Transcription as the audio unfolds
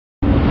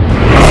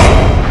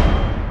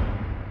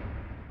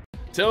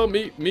tell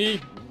me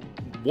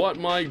what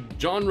my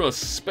genre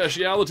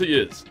speciality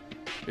is.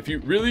 If you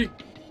really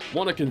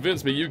want to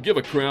convince me you give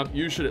a crap,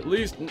 you should at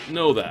least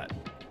know that.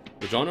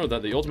 The genre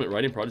that the ultimate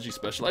writing prodigy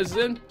specializes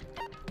in?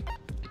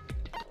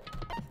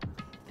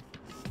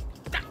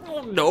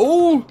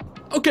 No?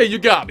 Okay, you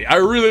got me. I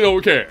really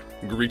don't care.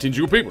 Greetings,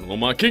 you people. Hello,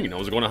 my king.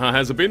 How's it going? How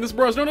has it been? This is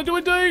Briarstone. I do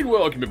indeed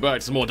welcome you back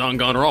to some more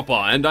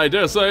Danganronpa. And I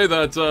dare say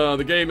that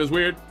the game is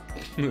weird.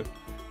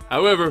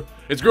 However,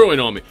 it's growing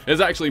on me.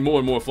 It's actually more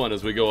and more fun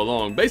as we go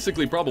along.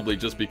 Basically, probably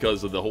just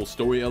because of the whole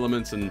story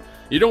elements, and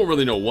you don't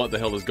really know what the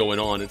hell is going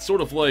on. It's sort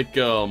of like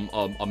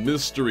a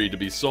mystery to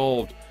be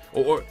solved,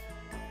 or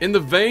in the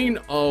vein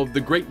of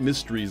the great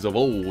mysteries of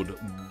old,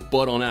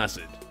 but on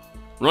acid.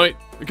 Right?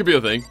 It could be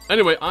a thing.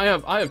 Anyway, I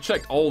have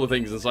checked all the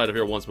things inside of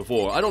here once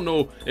before. I don't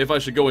know if I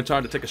should go and try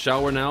to take a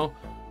shower now.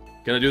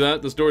 Can I do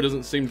that? This door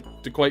doesn't seem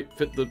to quite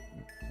fit the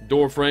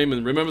door frame,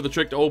 and remember the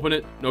trick to open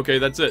it? Okay,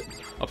 that's it.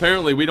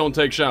 Apparently, we don't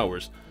take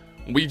showers.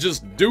 We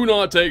just do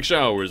not take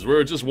showers.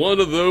 We're just one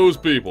of those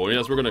people.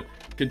 Yes, we're gonna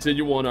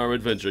continue on our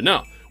adventure.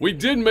 Now, we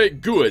did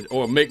make good,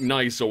 or make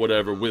nice, or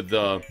whatever, with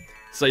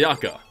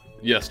Sayaka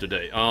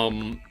yesterday.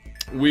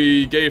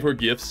 We gave her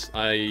gifts.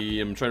 I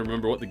am trying to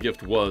remember what the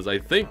gift was. I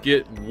think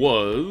it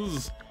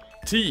was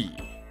tea.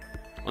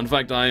 In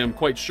fact, I am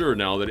quite sure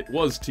now that it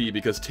was tea,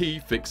 because tea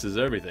fixes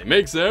everything.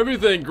 Makes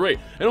everything great.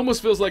 It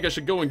almost feels like I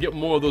should go and get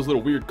more of those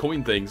little weird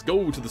coin things.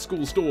 Go to the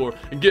school store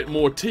and get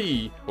more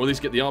tea, or at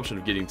least get the option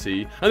of getting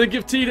tea, and then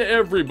give tea to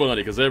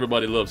everybody, because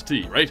everybody loves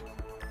tea, right?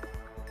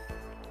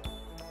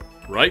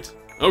 Right?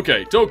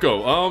 Okay,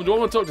 Toko. Do I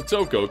want to talk to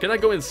Toko? Can I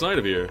go inside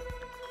of here?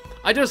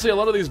 I dare say a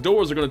lot of these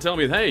doors are going to tell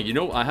me, hey, you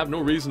know, I have no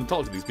reason to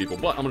talk to these people,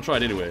 but I'm going to try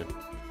it anyway.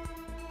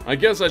 I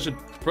guess I should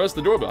press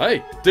the doorbell.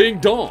 Hey,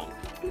 ding dong.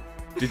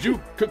 Did you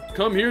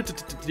come here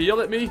to yell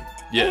at me?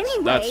 Yes,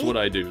 anyway. That's what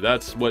I do.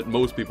 That's what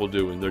most people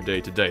do in their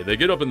day-to-day. They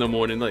get up in the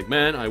morning like,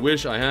 man, I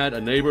wish I had a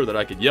neighbor that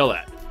I could yell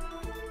at.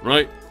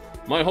 Right?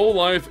 My whole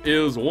life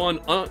is one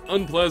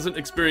unpleasant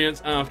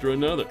experience after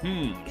another.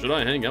 Should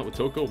I hang out with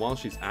Toko while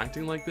she's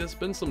acting like this?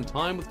 Spend some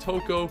time with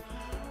Toko?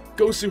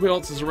 Go see who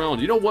else is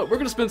around. You know what? We're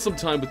going to spend some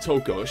time with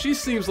Toko. She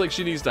seems like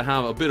she needs to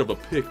have a bit of a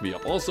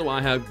pick-me-up. Also,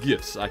 I have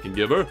gifts I can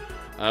give her.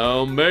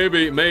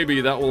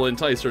 Maybe that will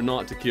entice her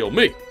not to kill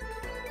me.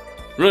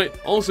 Right,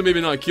 also maybe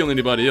not kill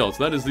anybody else.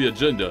 That is the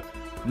agenda.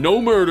 No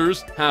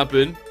murders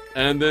happen,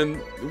 and then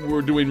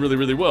we're doing really,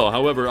 really well.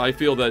 However, I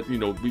feel that, you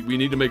know, we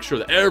need to make sure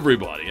that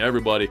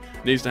everybody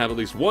needs to have at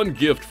least one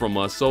gift from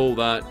us, so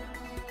that,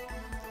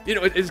 you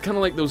know, it's kind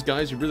of like those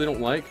guys you really don't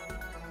like.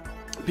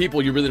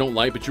 People you really don't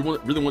like, but you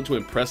really want to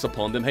impress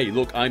upon them. Hey,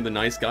 look, I'm the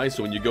nice guy,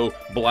 so when you go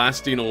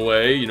blasting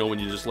away, you know, when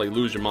you just, like,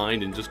 lose your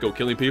mind and just go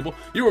killing people,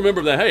 you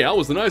remember that, hey, I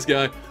was the nice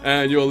guy,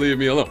 and you'll leave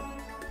me alone.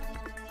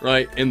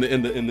 Right,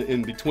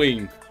 in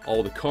between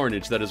all the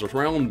carnage that is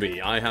around me,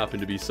 I happen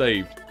to be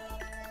saved.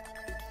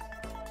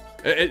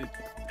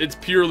 It's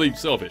purely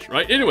selfish,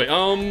 right? Anyway,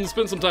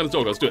 spend some time with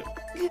Toko. Let's do it.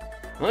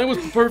 I was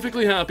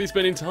perfectly happy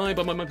spending time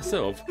by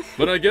myself,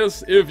 but I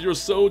guess if you're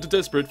so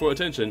desperate for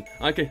attention,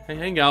 I can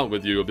hang out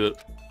with you a bit.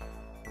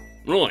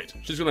 Right,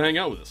 she's gonna hang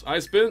out with us. I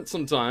spent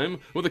some time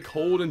with a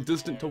cold and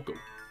distant Toko.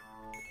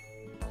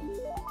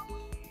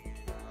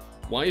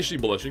 Why is she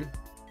blushing?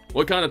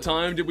 What kind of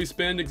time did we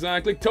spend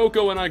exactly?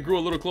 Toko and I grew a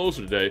little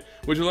closer today.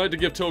 Would you like to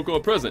give Toko a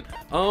present?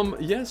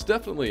 Yes,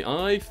 definitely.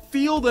 I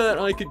feel that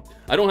I could...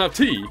 I don't have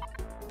tea,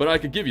 but I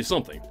could give you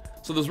something.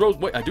 So there's rose...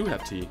 Wait, I do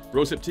have tea.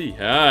 Rosehip tea.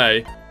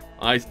 Hi.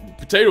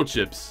 Potato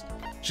chips.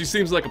 She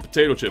seems like a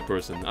potato chip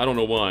person. I don't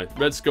know why.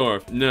 Red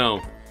scarf. No.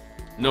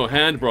 No,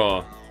 hand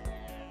bra.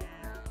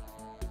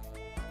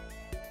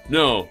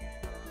 No.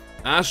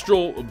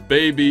 Astral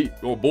baby...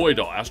 or boy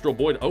doll. Astral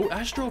boy... Oh,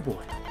 Astral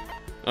boy.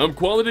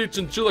 Quality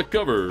chinchilla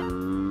cover.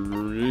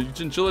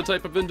 Chinchilla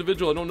type of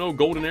individual. I don't know.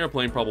 Golden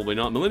airplane, probably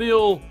not.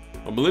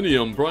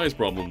 Millennium prize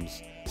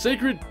problems.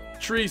 Sacred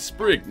tree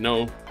sprig.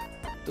 No.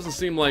 Doesn't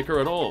seem like her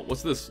at all.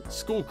 What's this?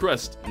 School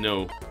crest.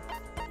 No.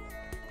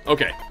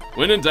 Okay.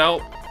 When in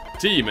doubt,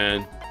 tea,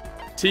 man.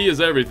 Tea is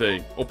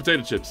everything. Oh,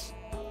 potato chips.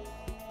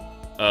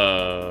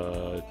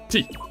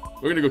 Tea.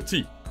 We're gonna go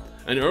tea.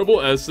 An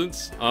herbal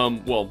essence.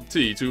 Well,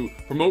 tea to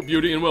promote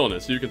beauty and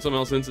wellness. So you can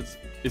somehow sense its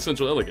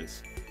essential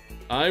elegance.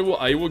 I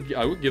will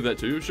give that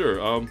to you,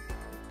 sure.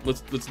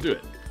 Let's do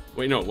it.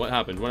 Wait, no, what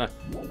happened?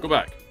 Go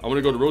back. I want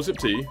to go to Rosehip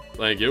Tea,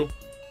 thank you,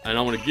 and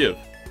I want to give.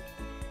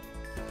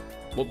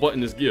 What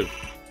button is give?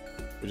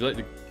 Would you like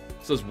to? It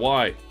says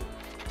Y.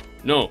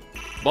 No,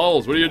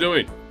 balls. What are you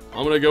doing?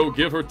 I'm gonna go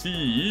give her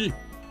tea.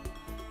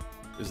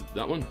 Is it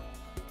that one?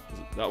 Is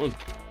it that one?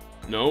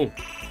 No.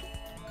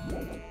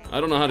 I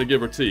don't know how to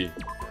give her tea.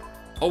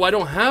 Oh, I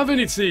don't have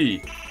any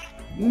tea.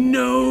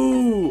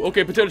 No.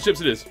 Okay, potato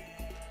chips it is.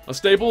 A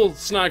staple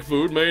snack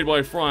food made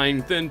by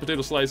frying thin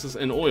potato slices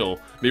in oil.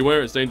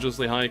 Beware, it's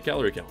dangerously high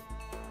calorie count.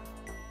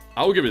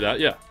 I will give you that,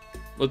 yeah.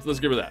 Let's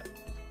give her that.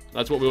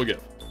 That's what we'll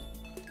give.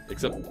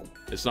 Except,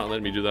 it's not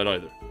letting me do that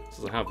either. It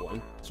says I have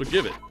one. So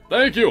give it.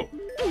 Thank you!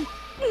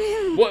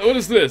 What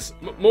is this?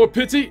 More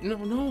pity?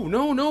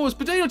 No, it's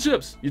potato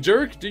chips! You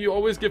jerk! Do you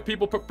always give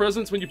people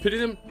presents when you pity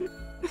them?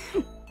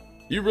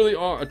 You really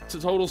are a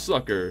total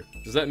sucker.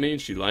 Does that mean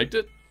she liked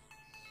it?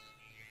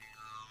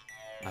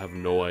 I have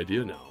no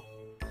idea now.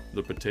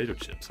 The potato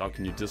chips. How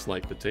can you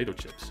dislike potato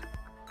chips?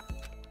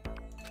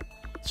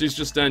 She's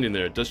just standing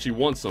there. Does she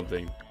want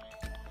something?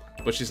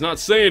 But she's not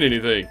saying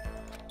anything.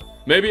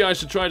 Maybe I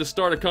should try to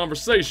start a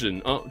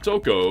conversation.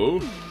 Toko.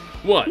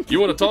 What?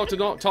 You want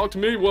to talk to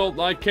me? Well,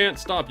 I can't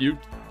stop you.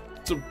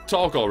 So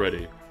talk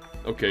already.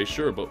 Okay,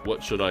 sure, but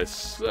what should I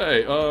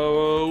say?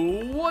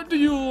 What do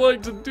you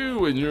like to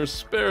do in your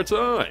spare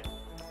time?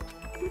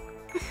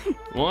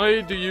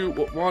 Why do you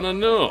want to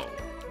know?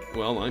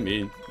 Well, I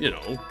mean, you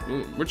know,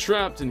 we're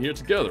trapped in here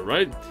together,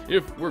 right?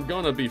 If we're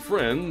gonna be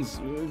friends,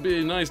 it'd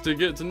be nice to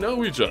get to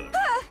know each other.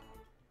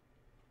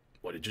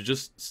 What did you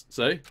just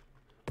say?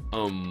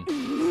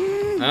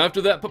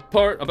 After that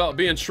part about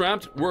being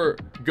trapped, we're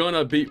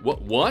gonna be...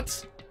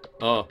 What?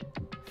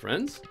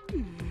 Friends?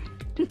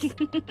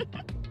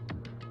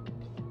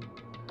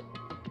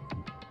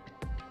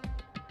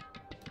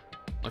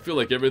 I feel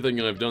like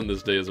everything I've done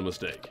this day is a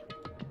mistake.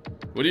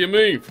 What do you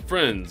mean,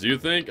 friends? You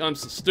think I'm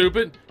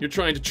stupid? You're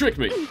trying to trick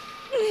me.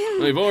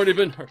 I've already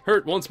been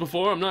hurt once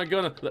before. I'm not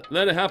gonna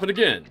let it happen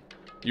again.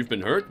 You've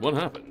been hurt? What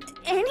happened?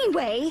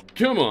 Anyway...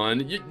 Come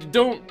on, you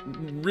don't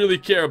really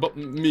care about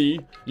me.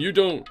 You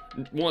don't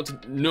want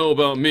to know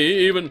about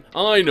me. Even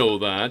I know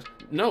that.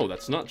 No,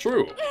 that's not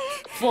true.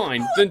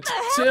 Fine, then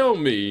tell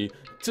me.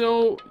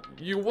 Tell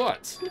you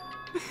what?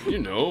 You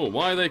know,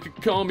 why they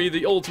could call me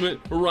the ultimate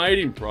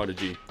writing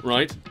prodigy,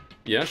 right?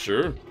 Yeah,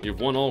 sure. You've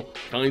won all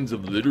kinds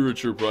of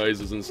literature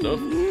prizes and stuff.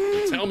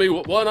 Tell me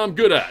what I'm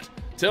good at.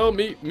 Tell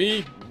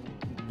me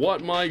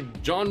what my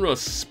genre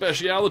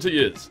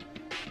speciality is.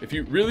 If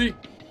you really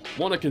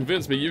want to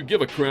convince me you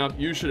give a crap,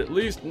 you should at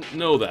least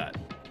know that.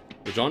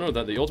 The genre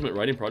that the ultimate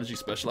writing prodigy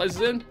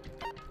specializes in?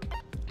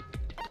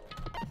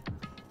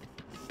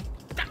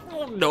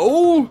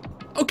 No?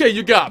 Okay,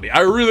 you got me.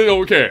 I really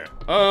don't care.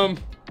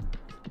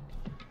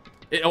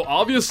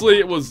 Obviously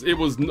it was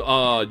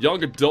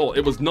young adult.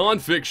 It was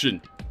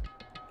non-fiction.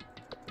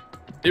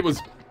 It was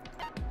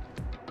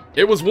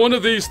one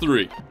of these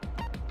three.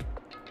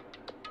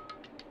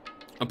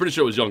 I'm pretty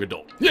sure it was young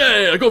adult.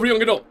 Yeah, I go for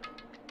young adult.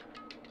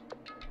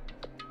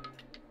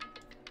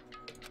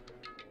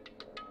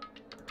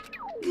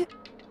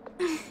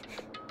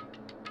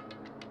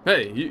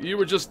 Hey, you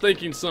were just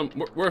thinking some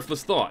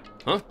worthless thought,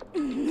 huh?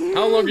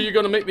 How long are you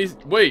gonna make me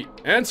wait?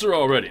 Answer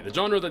already. The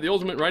genre that the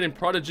ultimate writing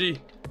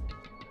prodigy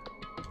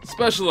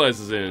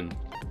specializes in.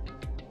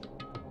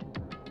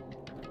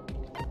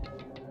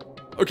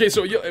 Okay,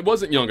 so it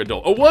wasn't young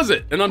adult. Oh, was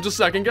it? And I'm just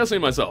second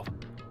guessing myself.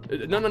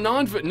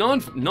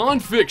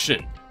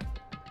 Non-fiction.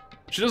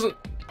 She doesn't...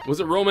 Was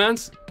it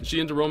romance? Is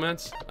she into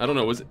romance? I don't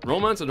know. Was it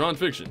romance or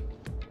non-fiction?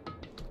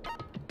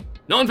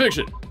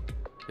 Non-fiction.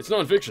 It's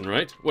non-fiction,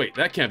 right? Wait,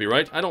 that can't be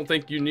right. I don't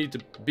think you need to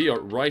be a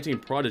writing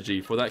prodigy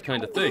for that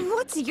kind of thing.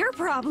 What's your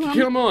problem?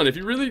 Come on, if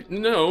you really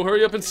know,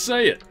 hurry up and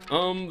say it.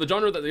 The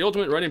genre that the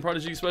ultimate writing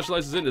prodigy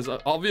specializes in is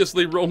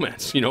obviously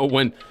romance, you know,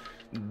 when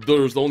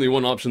there's only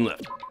one option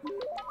left.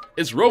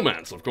 It's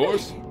romance, of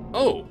course.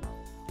 Oh,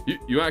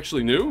 you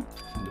actually knew?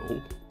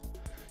 No.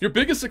 Your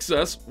biggest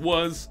success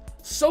was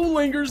So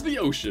Lingers the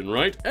Ocean,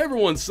 right?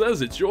 Everyone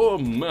says it's your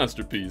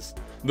masterpiece.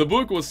 The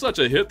book was such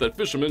a hit that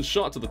fishermen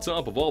shot to the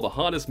top of all the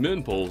hottest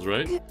men polls,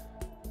 right?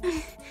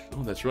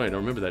 Oh, that's right. I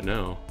remember that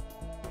now.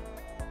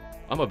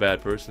 I'm a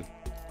bad person.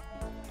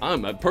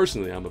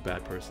 Personally, I'm a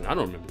bad person. I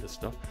don't remember this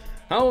stuff.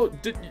 How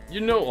did you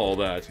know all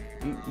that?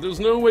 There's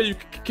no way you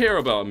care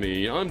about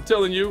me. I'm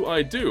telling you,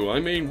 I do. I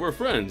mean, we're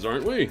friends,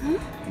 aren't we?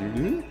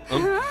 Mm-hmm.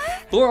 I'm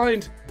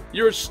blind.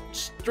 Your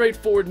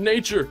straightforward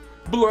nature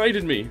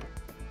blinded me.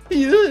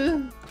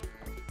 Yeah.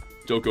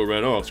 Toko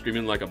ran off,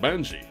 screaming like a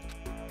banshee.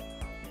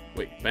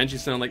 Wait,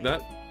 banshees sound like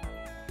that?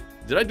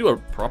 Did I do a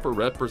proper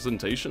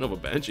representation of a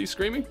banshee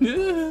screaming?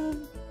 Yeah.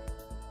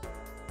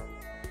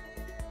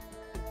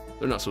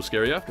 They're not so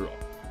scary after all.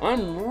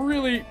 I'm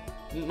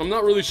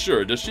not really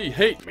sure. Does she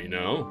hate me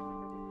now?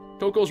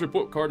 Toko's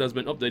report card has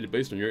been updated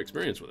based on your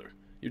experience with her.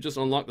 You just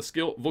unlocked the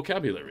skill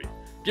vocabulary.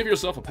 Give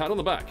yourself a pat on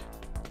the back.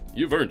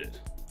 You've earned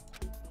it.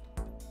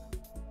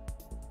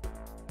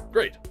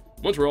 Great.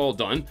 Once we're all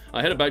done,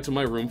 I headed back to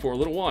my room for a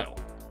little while.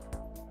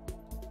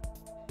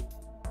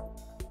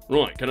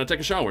 Right, can I take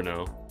a shower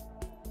now?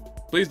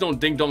 Please don't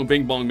ding-dong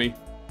bing-bong me.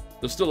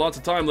 There's still lots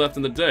of time left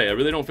in the day. I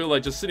really don't feel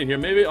like just sitting here.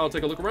 Maybe I'll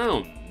take a look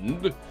around.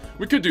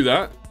 We could do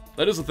that.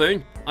 That is the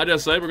thing. I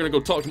just say we're gonna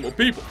go talk to more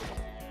people.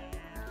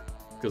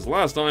 Because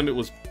last time it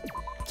was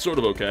sort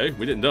of okay.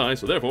 We didn't die,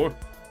 so therefore,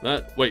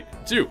 wait,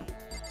 it's you.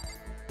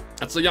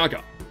 That's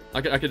Sayaka.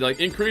 I could like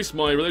increase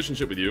my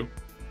relationship with you.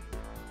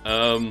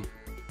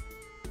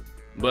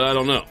 But I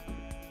don't know.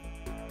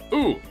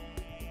 Ooh,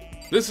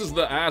 this is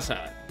the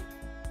asshat.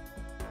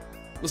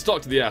 Let's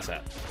talk to the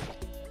asshat.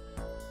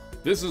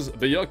 This is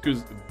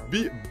Byakuya's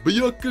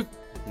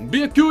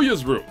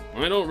room.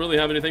 I don't really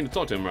have anything to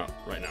talk to him about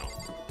right now.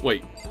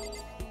 Wait,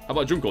 how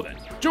about Junko then?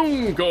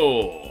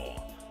 Junko!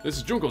 This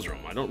is Junko's room.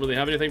 I don't really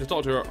have anything to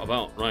talk to her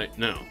about right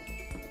now.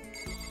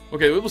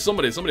 Okay, it was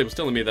somebody. Somebody was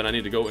telling me that I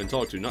need to go and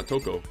talk to, not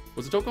Toko.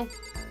 Was it Toko?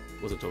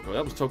 Was it Toko?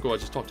 That was Toko I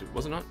just talked to,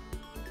 was it not?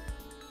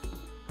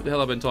 Who the hell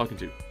have I been talking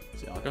to?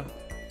 Sayaka?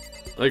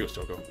 I think it was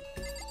Toko.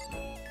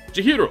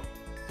 Chihiro!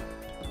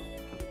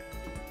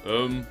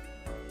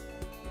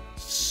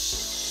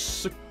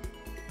 Sakura!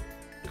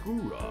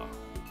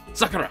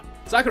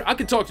 Sakura, I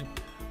can talk to...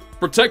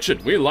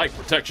 Protection! We like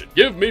protection.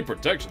 Give me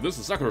protection. This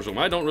is Sakura's room.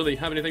 I don't really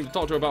have anything to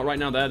talk to her about right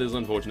now. That is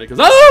unfortunate,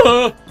 because...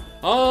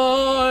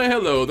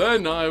 hello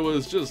then. I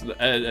was just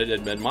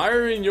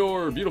admiring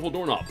your beautiful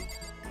doorknob.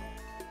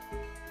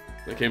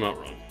 That came out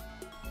wrong.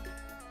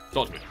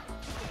 Talk to me.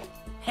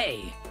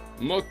 Hey.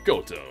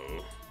 Makoto.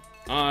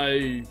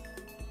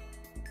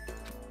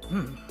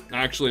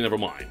 Actually, never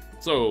mind.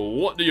 So,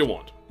 what do you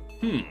want?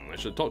 I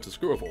should talk to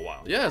Sakura for a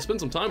while. Yeah, spend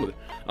some time with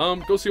her.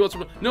 Go see what's...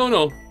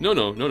 No.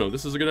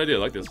 This is a good idea. I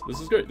like this.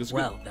 This is great. This is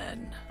well, good.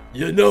 then.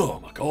 You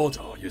know,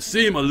 Makoto, you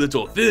seem a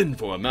little thin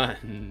for a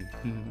man.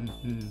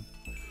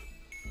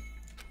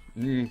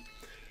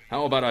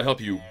 How about I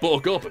help you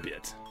bulk up a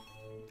bit?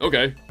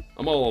 Okay,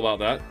 I'm all about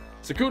that.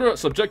 Sakura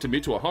subjected me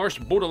to a harsh,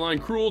 borderline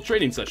cruel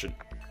training session.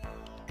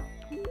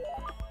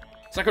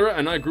 Sakura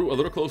and I grew a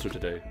little closer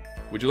today.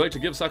 Would you like to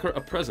give Sakura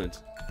a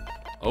present?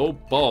 Oh,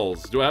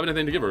 balls. Do I have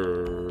anything to give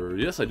her?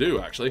 Yes, I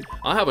do, actually.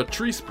 I have a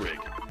tree sprig.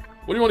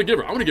 What do you want to give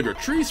her? I want to give her a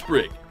tree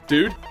sprig,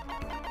 dude.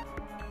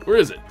 Where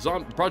is it?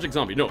 Project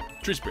Zombie. No,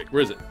 tree sprig.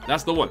 Where is it?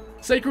 That's the one.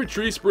 Sacred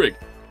tree sprig.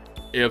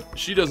 If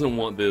she doesn't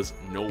want this,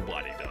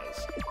 nobody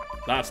does.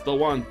 That's the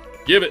one.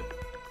 Give it.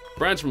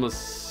 Branch from a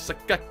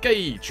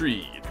sakake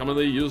tree,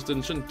 commonly used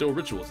in Shinto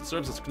rituals. It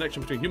serves as a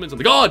connection between humans and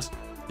the gods.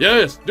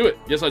 Yes, do it.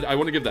 Yes, I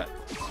want to give that.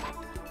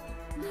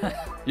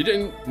 You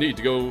didn't need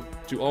to go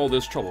to all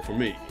this trouble for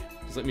me.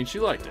 Does that mean she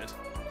liked it?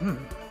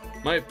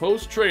 My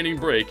post-training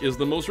break is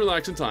the most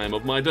relaxing time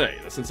of my day.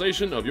 The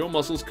sensation of your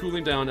muscles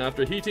cooling down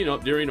after heating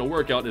up during a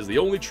workout is the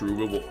only true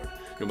reward.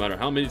 No matter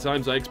how many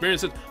times I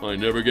experience it, I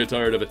never get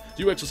tired of it.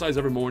 Do you exercise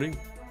every morning,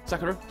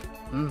 Sakura?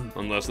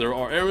 Unless there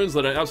are errands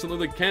that I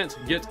absolutely can't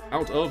get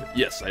out of,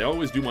 yes, I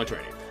always do my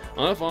training.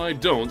 If I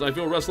don't, I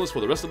feel restless for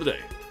the rest of the day.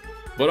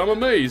 But I'm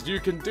amazed you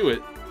can do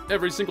it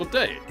every single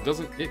day.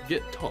 Doesn't it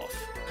get tough?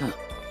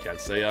 Can't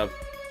say I've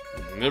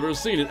never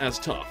seen it as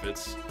tough.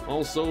 It's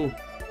also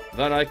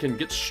that I can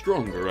get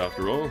stronger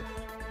after all.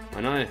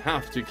 And I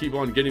have to keep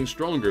on getting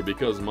stronger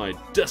because my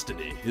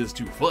destiny is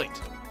to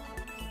fight.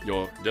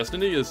 Your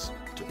destiny is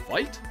to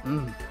fight?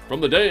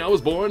 From the day I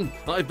was born,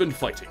 I've been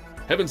fighting.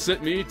 Heaven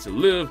sent me to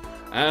live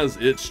as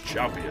its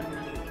champion.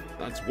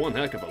 That's one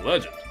heck of a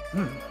legend.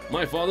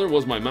 My father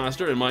was my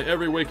master, and my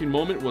every waking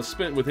moment was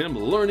spent with him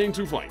learning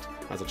to fight.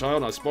 As a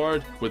child, I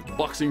sparred with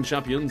boxing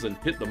champions and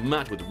hit the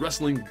mat with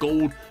wrestling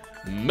gold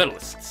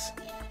medalists.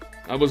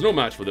 I was no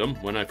match for them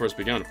when I first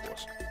began, of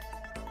course.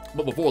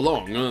 But before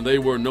long, they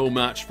were no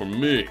match for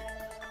me.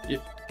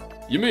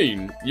 You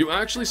mean you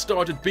actually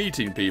started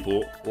beating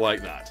people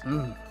like that?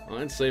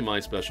 I'd say my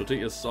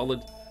specialty is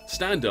solid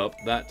stand-up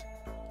that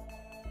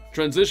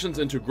transitions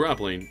into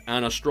grappling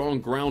and a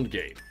strong ground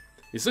game.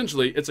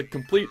 Essentially, it's a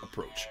complete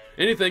approach.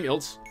 Anything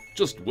else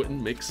just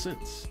wouldn't make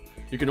sense.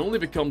 You can only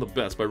become the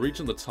best by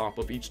reaching the top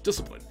of each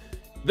discipline,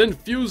 then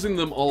fusing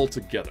them all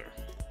together.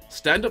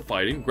 Stand-up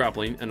fighting,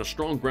 grappling, and a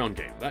strong ground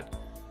game. That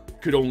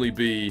could only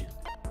be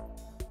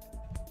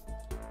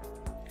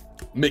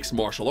mixed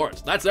martial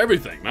arts. That's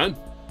everything, man.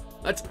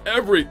 That's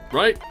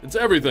right? It's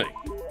everything.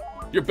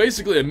 You're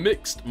basically a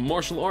mixed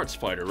martial arts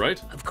fighter,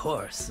 right? Of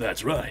course.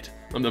 That's right.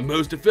 I'm the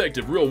most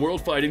effective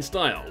real-world fighting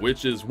style,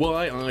 which is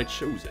why I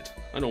chose it.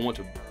 I don't want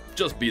to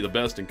just be the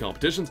best in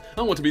competitions.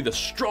 I want to be the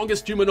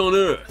strongest human on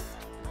Earth.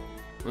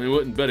 I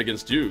wouldn't bet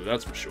against you,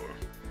 that's for sure.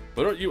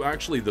 But aren't you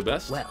actually the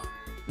best? Well.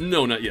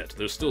 No, not yet.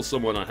 There's still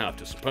someone I have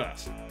to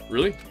surpass.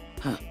 Really?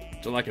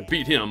 Till I can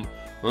beat him,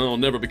 I'll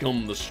never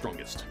become the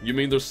strongest. You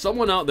mean there's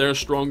someone out there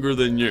stronger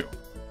than you?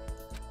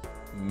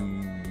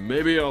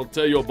 Maybe I'll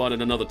tell you about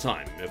it another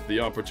time, if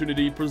the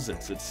opportunity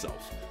presents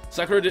itself.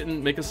 Sakura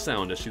didn't make a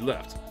sound as she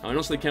left. I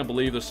honestly can't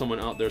believe there's someone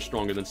out there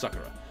stronger than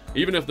Sakura.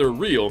 Even if they're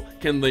real,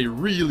 can they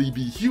really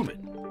be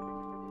human?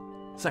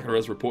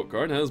 Sakura's report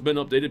card has been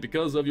updated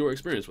because of your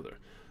experience with her.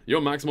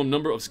 Your maximum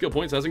number of skill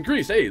points has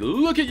increased. Hey,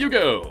 look at you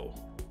go!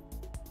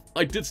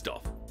 I did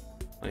stuff.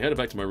 I headed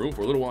back to my room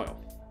for a little while.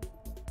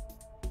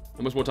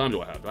 How much more time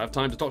do I have? Do I have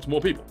time to talk to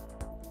more people?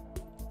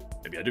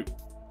 Maybe I do.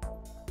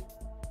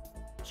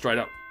 Let's try it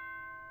out.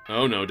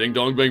 Oh no, ding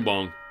dong bing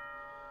bong.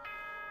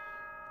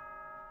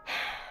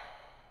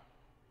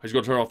 I just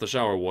gotta turn off the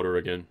shower water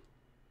again.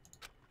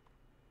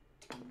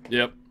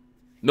 Yep.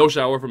 No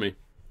shower for me.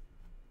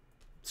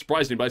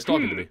 Surprised anybody's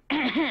talking to me.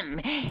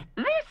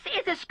 This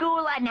is a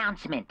school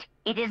announcement.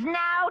 It is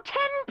now 10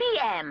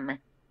 p.m.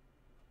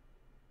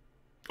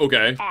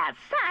 Okay. As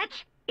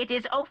such, it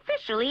is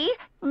officially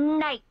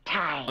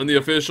nighttime. And the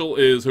official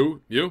is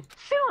who? You?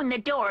 Soon the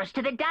doors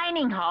to the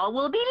dining hall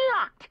will be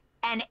locked,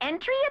 and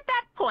entry at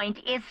that point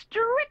is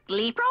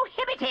strictly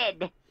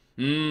prohibited.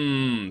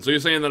 So you're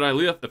saying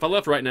that if I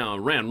left right now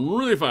and ran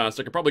really fast,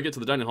 I could probably get to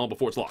the dining hall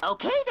before it's locked.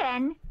 Okay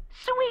then.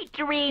 Sweet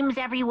dreams,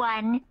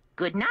 everyone.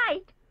 Good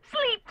night.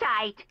 Sleep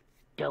tight.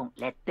 Don't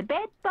let the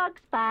bed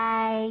bugs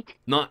bite.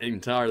 Not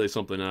entirely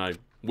something I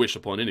wish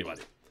upon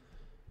anybody.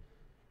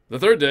 The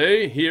third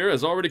day here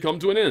has already come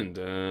to an end.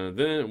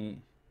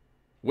 Then,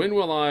 when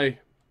will I...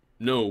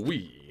 No,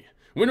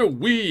 when are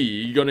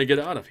we gonna get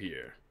out of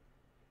here?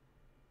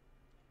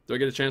 Do I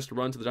get a chance to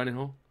run to the dining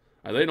hall?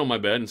 I laid on my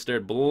bed and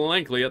stared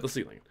blankly at the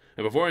ceiling.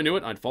 And before I knew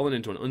it, I'd fallen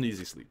into an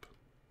uneasy sleep.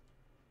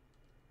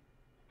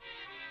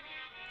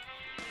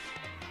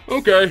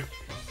 Okay.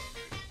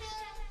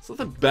 So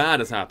nothing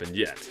bad has happened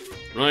yet,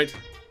 right?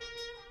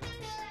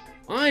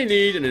 I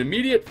need an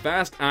immediate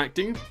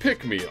fast-acting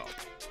pick-me-up.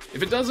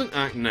 If it doesn't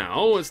act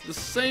now, it's the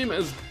same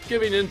as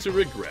giving in to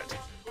regret.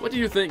 What do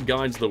you think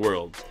guides the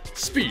world?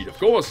 Speed, of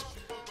course.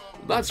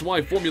 That's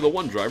why Formula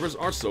 1 drivers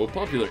are so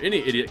popular. Any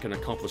idiot can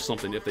accomplish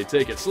something if they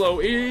take it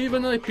slow.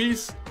 Even a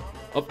piece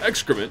of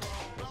excrement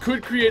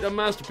could create a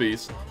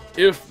masterpiece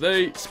if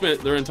they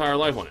spent their entire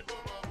life on it.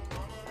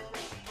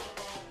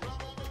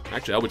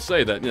 Actually, I would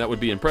say that that would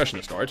be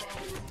impressionist art.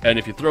 And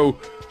if you throw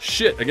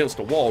shit against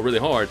a wall really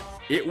hard,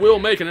 it will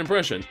make an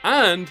impression.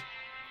 And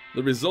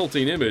the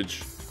resulting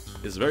image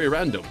is very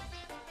random.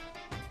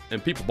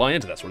 And people buy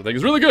into that sort of thing.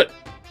 It's really good.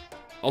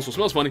 Also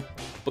smells funny,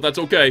 but that's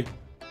okay.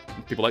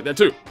 People like that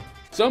too.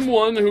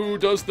 Someone who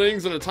does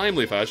things in a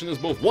timely fashion is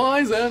both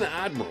wise and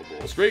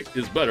admirable. Straight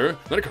is better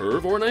than a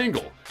curve or an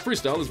angle.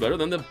 Freestyle is better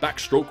than the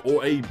backstroke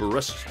or a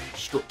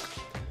breaststroke.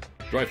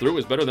 Drive-through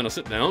is better than a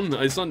sit-down.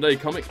 A Sunday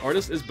comic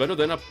artist is better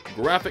than a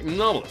graphic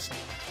novelist.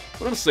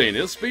 What I'm saying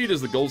is, speed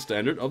is the gold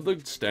standard of the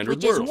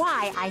standard world. Which is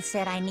why I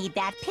said I need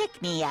that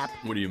pick-me-up.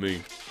 What do you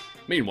mean?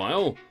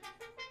 Meanwhile,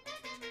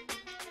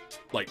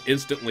 like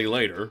instantly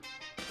later,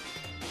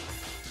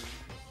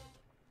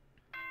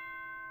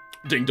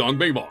 ding dong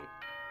bing bong.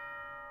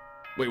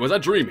 Wait, was I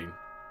dreaming?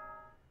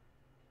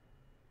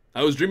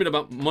 I was dreaming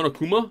about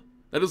Monokuma?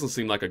 That doesn't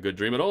seem like a good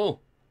dream at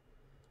all.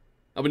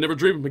 I would never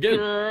dream him again.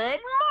 Good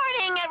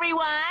morning,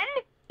 everyone.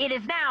 It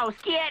is now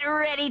get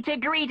ready to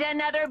greet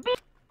another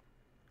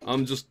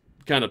I'm just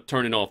kind of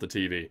turning off the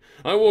TV.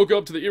 I woke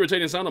up to the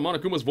irritating sound of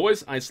Monokuma's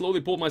voice. I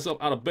slowly pulled myself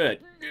out of bed.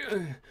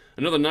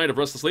 Another night of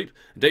restless sleep.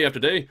 Day after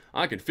day,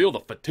 I could feel the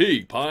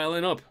fatigue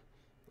piling up.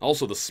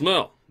 Also the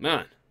smell.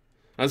 Man.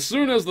 As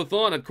soon as the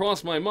thought had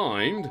crossed my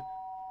mind...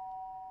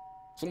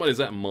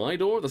 Somebody's at my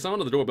door? The sound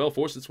of the doorbell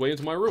forced its way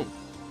into my room.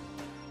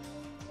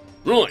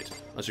 Right.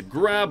 I should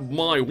grab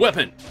my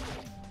weapon.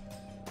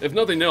 If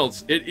nothing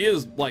else, it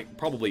is, like,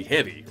 probably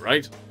heavy,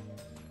 right?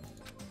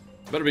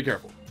 Better be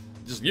careful.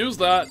 Just use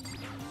that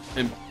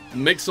and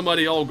make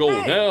somebody all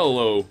go,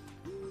 hello.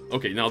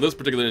 Okay, now this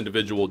particular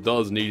individual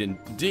does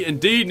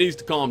indeed needs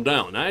to calm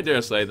down. I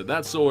dare say that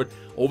that sword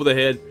over the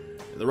head,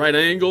 at the right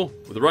angle,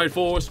 with the right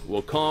force,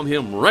 will calm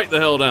him right the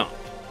hell down.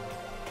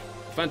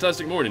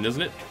 Fantastic morning,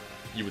 isn't it?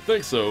 You would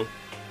think so.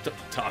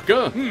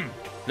 Taka?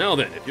 Now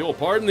then, if you'll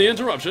pardon the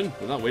interruption,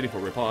 without waiting for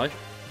a reply,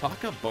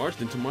 Taka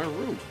barged into my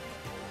room.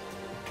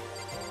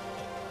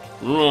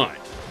 Right.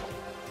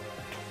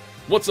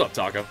 What's up,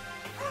 Taka?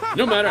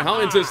 No matter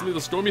how intensely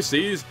the stormy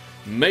seas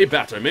may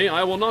batter me,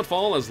 I will not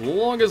fall as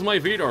long as my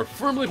feet are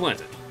firmly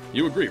planted.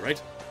 You agree, right?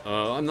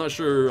 I'm not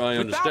sure I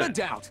understand. Without a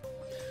doubt.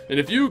 And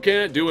if you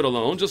can't do it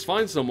alone, just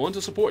find someone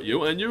to support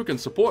you, and you can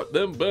support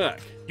them back.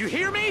 You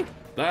hear me?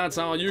 That's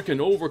how you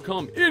can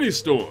overcome any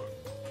storm.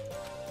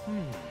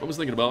 I was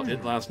thinking about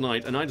it last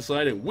night, and I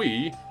decided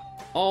we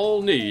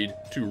all need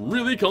to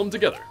really come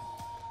together.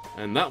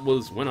 And that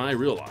was when I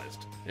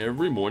realized.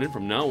 Every morning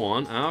from now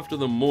on, after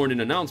the morning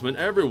announcement,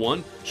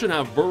 everyone should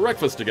have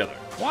breakfast together.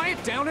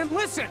 Quiet down and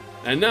listen.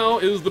 And now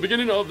is the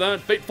beginning of that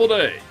fateful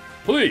day.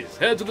 Please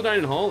head to the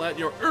dining hall at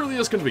your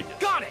earliest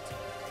convenience. Got it.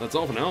 That's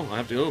all for now. I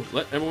have to go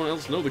let everyone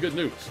else know the good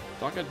news.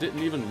 Taka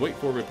didn't even wait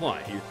for a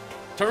reply. He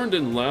turned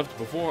and left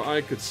before I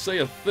could say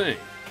a thing.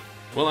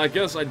 Well, I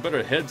guess I'd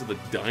better head to the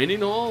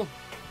dining hall?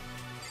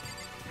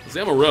 See,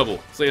 I'm a rebel.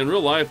 See, in real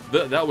life,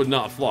 that would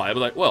not fly. I'd be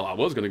like, well, I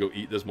was going to go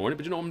eat this morning,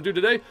 but you know what I'm going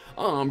to do today?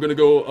 I'm going to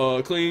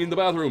go clean the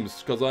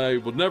bathrooms, because I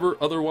would never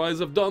otherwise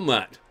have done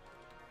that.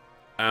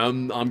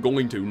 And I'm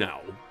going to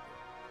now.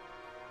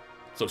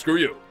 So screw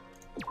you.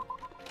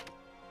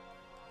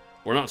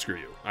 Or not screw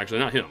you. Actually,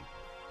 not him.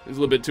 He's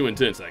a little bit too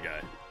intense, that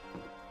guy.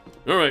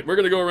 Alright, we're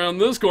going to go around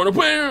this corner.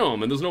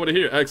 Bam! And there's nobody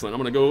here. Excellent.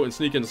 I'm going to go and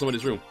sneak into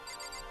somebody's room.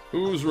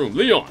 Whose room?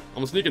 Leon. I'm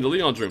going to sneak into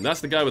Leon's room. That's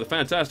the guy with the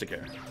fantastic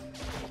hair.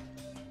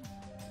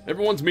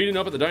 Everyone's meeting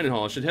up at the dining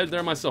hall. I should head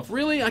there myself.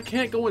 Really? I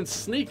can't go and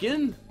sneak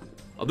in?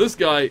 Oh, this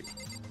guy...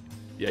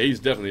 Yeah, he's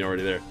definitely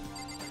already there.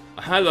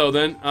 Hello,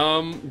 then.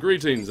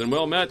 Greetings and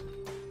well met.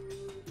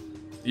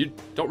 You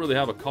don't really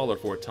have a collar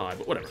for a tie,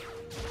 but whatever.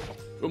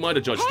 Who am I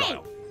to judge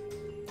style?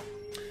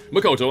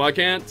 Makoto,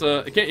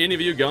 can't any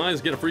of you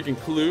guys get a freaking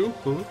clue?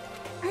 Huh?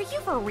 Are you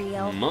for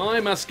real? My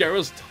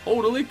mascara's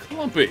totally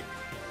clumpy.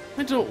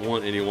 I don't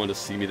want anyone to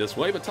see me this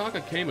way, but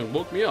Taka came and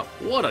woke me up.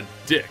 What a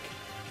dick.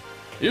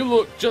 You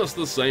look just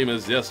the same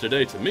as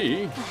yesterday to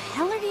me. What the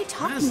hell are you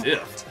talking As about?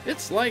 if.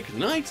 It's like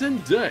night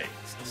and day.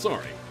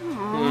 Sorry.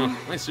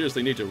 I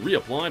seriously need to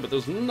reapply, but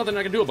there's nothing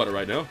I can do about it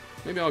right now.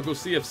 Maybe I'll go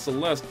see if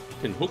Celeste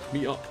can hook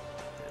me up.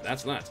 And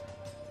that's that.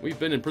 We've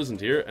been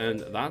imprisoned here, and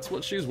that's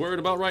what she's worried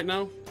about right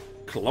now?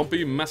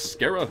 Clumpy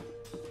mascara?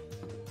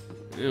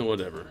 Yeah,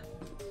 whatever.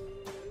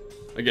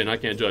 Again, I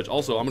can't judge.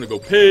 Also, I'm gonna go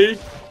pee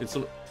in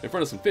front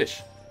of some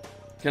fish.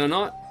 Can I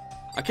not?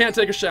 I can't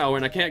take a shower,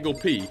 and I can't go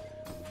pee.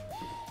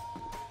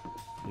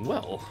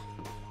 Well...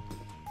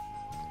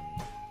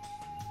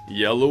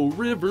 Yellow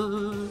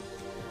River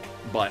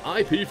by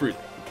IP Freely.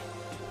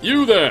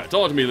 You there!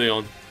 Talk to me,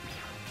 Leon.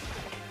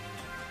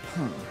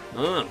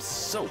 I'm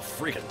so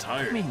freaking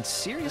tired. I mean,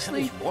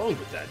 seriously? What's wrong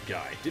with that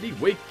guy? Did he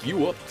wake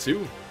you up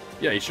too?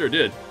 Yeah, he sure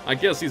did. I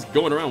guess he's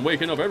going around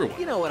waking up everyone.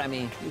 You know what I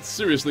mean. It's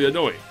seriously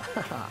annoying.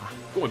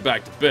 Going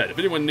back to bed. If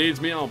anyone needs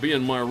me, I'll be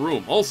in my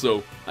room.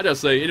 Also, I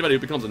just say anybody who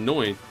becomes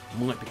annoying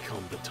might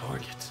become the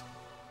target.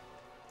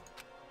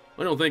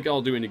 I don't think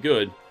I'll do any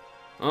good.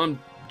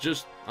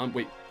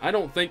 Wait. I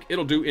don't think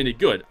it'll do any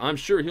good. I'm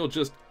sure he'll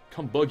just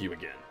come bug you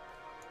again.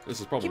 This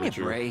is probably true. Give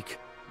me a break.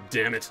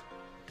 Damn it.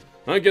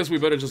 I guess we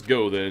better just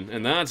go then,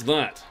 and that's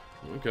that.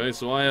 Okay,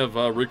 so I have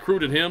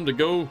recruited him to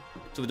go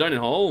to the dining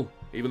hall,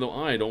 even though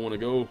I don't want to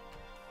go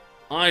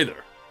either.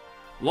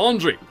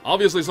 Laundry.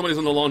 Obviously somebody's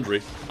in the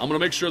laundry. I'm gonna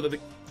make sure that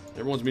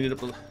everyone's meeting up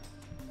for the...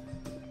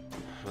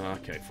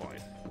 Okay,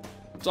 fine.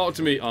 Talk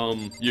to me,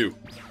 you.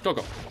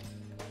 Toko.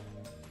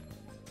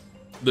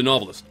 The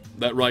novelist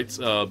that writes,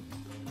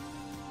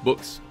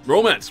 books.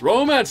 Romance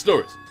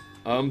stories.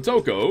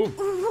 Toko.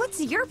 What's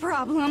your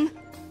problem?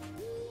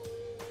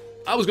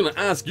 I was gonna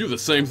ask you the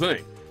same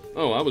thing.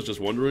 Oh, I was just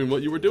wondering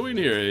what you were doing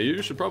here.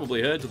 You should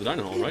probably head to the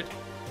dining hall, right?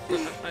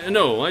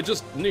 No, I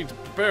just need to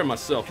prepare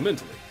myself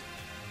mentally.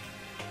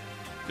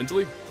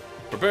 Mentally?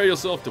 Prepare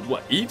yourself to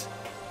what, eat?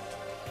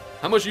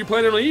 How much are you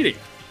planning on eating?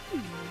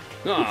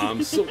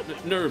 I'm so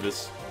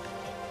nervous.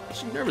 What's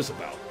she nervous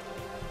about?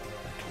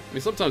 I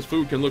mean, sometimes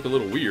food can look a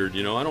little weird,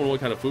 you know? I don't know what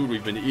kind of food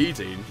we've been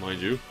eating,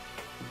 mind you.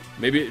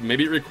 Maybe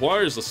it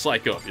requires a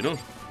psych up, you know?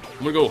 I'm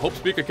gonna go Hope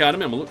Speak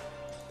Academy, I'm gonna look...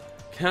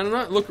 Can I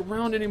not look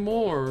around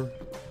anymore?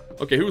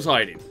 Okay, who's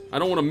hiding? I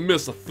don't want to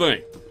miss a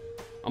thing.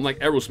 I'm like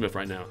Aerosmith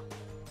right now.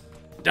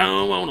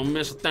 Don't want to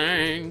miss a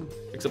thing.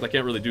 Except I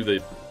can't really do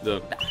the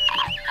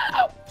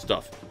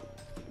stuff.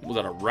 Was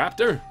that a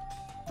raptor?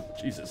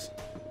 Jesus.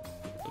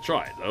 I'll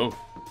try it, though.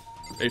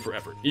 A for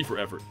effort. E for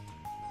effort.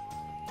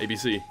 A, B,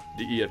 C,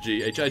 D, E, F,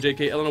 G, H, I, J,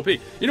 K, L, N, O, P.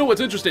 You know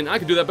what's interesting? I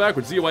could do that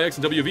backwards. Z, Y, X,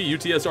 and W, V, U,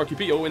 T, S, R, Q,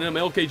 P, O, N, M,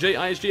 L, K, J,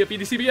 I, S, G, F, E,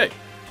 D, C, B, A.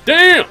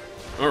 Damn!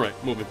 Alright,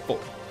 moving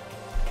forward.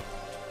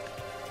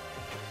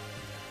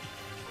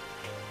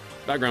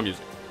 Background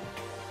music.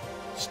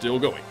 Still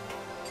going.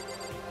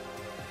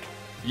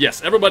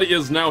 Yes, everybody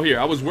is now here.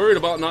 I was worried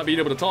about not being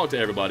able to talk to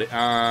everybody,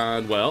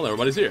 and, well,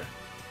 everybody's here.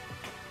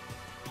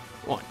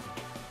 Why?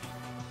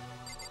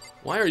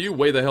 Why are you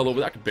way the hell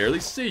over there? I could barely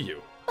see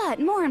you. But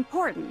more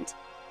important.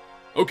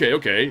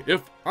 Okay.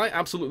 If I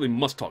absolutely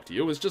must talk to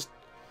you, let's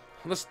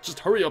just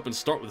hurry up and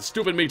start with the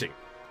stupid meeting.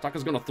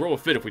 Taka's gonna throw a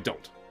fit if we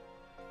don't.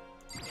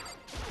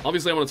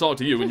 Obviously, I want to talk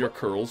to you and your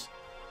curls.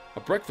 A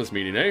breakfast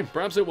meeting, eh?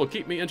 Perhaps it will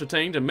keep me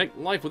entertained and make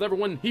life with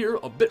everyone here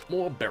a bit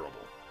more bearable.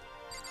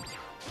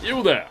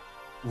 You there!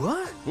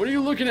 What? What are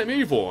you looking at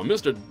me for?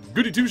 Mr.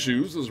 Goody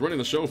Two-Shoes is running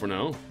the show for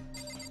now.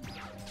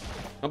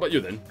 How about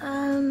you,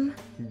 then?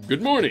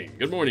 Good morning,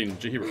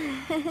 Chihiro.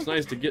 It's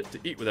nice to get to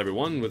eat with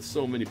everyone. With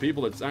so many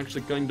people, it's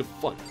actually kind of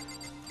fun.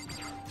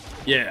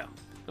 Yeah.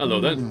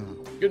 Hello, then.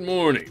 Good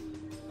morning.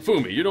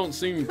 Fumi, you don't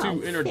seem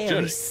too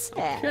energetic.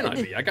 How can I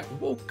be? I got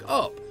woke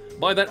up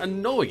by that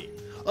annoying,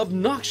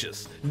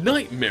 obnoxious,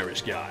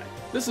 nightmarish guy.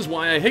 This is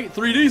why I hate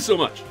 3D so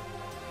much.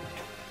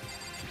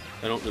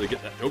 I don't really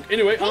get that joke.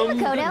 Anyway,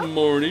 Makoto. Good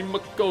morning,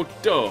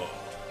 Makoto.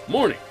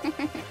 Morning.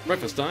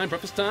 Breakfast time.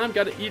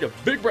 Gotta eat a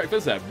big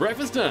breakfast at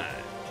breakfast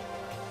time.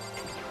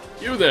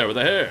 You there with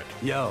the hair.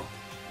 Yo.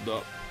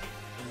 The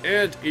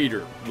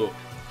anteater look.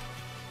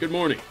 Good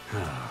morning.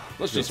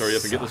 Let's just hurry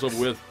up and get this over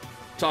with.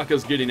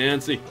 Taka's getting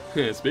antsy.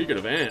 Speaking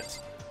of ants.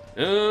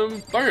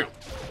 Bam.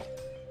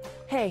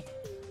 Hey.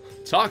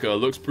 Taka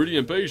looks pretty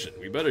impatient.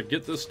 We better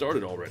get this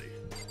started already.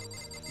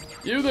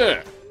 You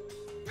there.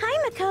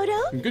 Hi,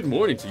 Makoto. Good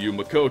morning to you,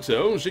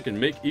 Makoto. She can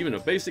make even a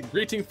basic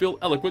greeting feel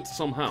eloquent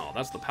somehow.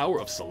 That's the power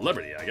of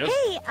celebrity, I guess.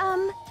 Hey,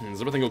 Is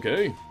everything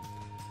okay?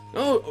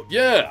 Oh,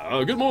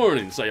 yeah. Good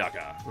morning,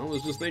 Sayaka. I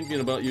was just thinking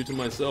about you to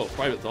myself.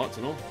 Private thoughts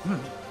and all.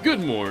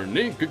 Good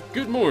morning.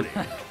 Good morning.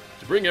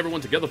 To bring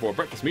everyone together for a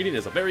breakfast meeting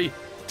is a very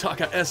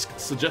Taka-esque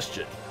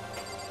suggestion.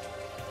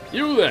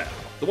 You there.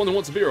 The one who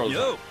wants a beer all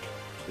the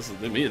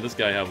time. Me and this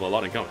guy have a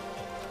lot in common.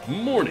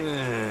 Morning.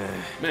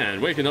 Man,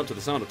 waking up to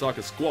the sound of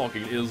Taka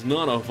squawking is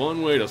not a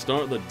fun way to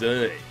start the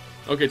day.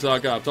 Okay,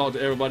 Taka, I've talked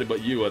to everybody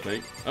but you, I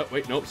think. Oh,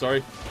 wait, nope,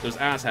 sorry. There's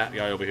asshat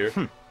guy over here.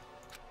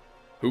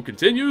 Who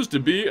continues to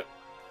be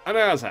an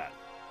asshat.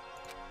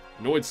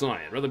 Annoyed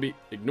sign. I'd rather be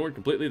ignored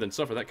completely than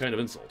suffer that kind of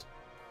insult.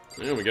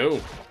 There we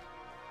go.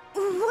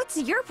 what's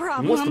your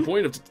problem? What's the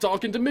point of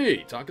talking to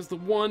me? Taka's the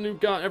one who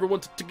got everyone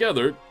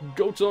together.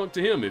 Go talk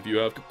to him if you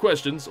have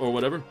questions or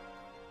whatever.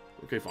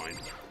 Okay, fine.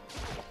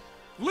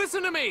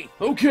 listen to me!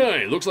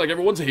 Okay, looks like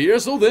everyone's here,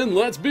 so then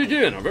let's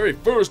begin our very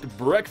first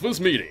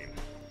breakfast meeting.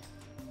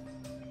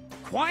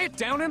 Quiet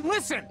down and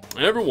listen!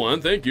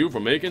 Everyone, thank you for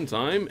making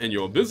time in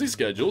your busy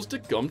schedules to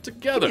come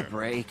together.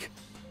 Break.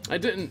 I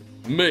didn't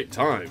make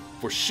time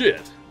for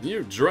shit.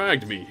 You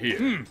dragged me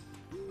here.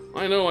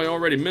 I know I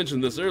already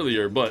mentioned this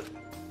earlier, but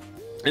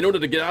in order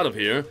to get out of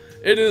here,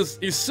 it is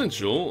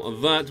essential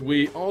that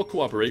we all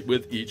cooperate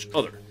with each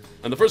other.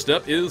 And the first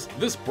step is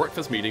this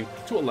breakfast meeting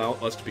to allow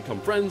us to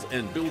become friends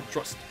and build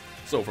trust.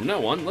 So from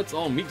now on, let's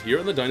all meet here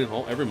in the dining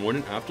hall every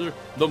morning after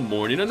the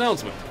morning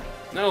announcement.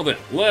 Now then,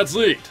 let's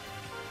eat.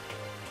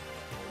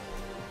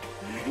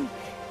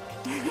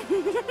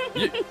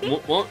 You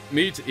want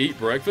me to eat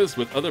breakfast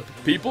with other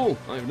people?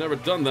 I've never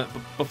done that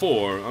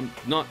before. I'm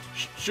not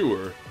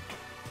sure.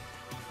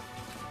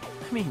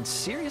 I mean,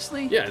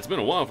 seriously? Yeah, it's been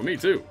a while for me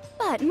too.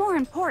 But more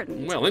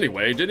important. Well,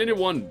 anyway, did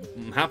anyone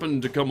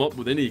happen to come up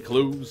with any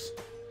clues?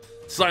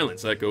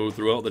 Silence echoed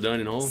throughout the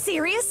dining hall.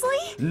 Seriously?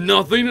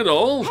 Nothing at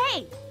all?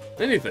 Hey!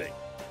 Anything.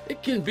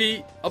 It can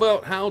be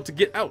about how to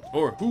get out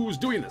or who's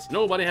doing this.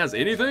 Nobody has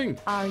anything.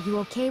 Are you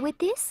okay with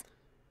this?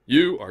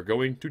 You are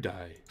going to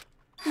die.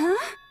 Huh?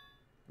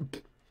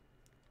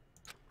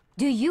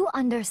 Do you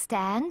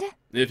understand?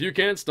 If you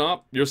can't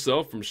stop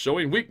yourself from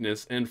showing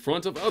weakness in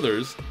front of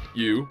others,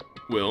 you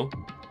will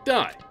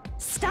die.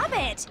 Stop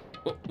it!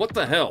 What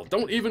the hell?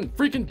 Don't even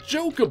freaking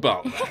joke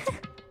about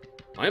that.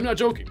 I am not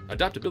joking.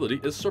 Adaptability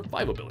is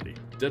survivability.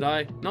 Did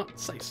I not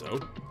say so?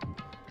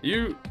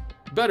 You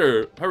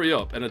better hurry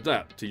up and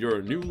adapt to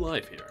your new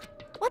life here.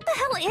 What the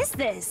hell is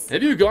this?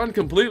 Have you gone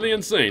completely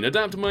insane?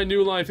 Adapt to my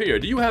new life here.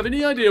 Do you have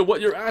any idea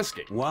what you're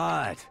asking?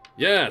 What?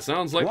 Yeah,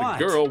 sounds like What?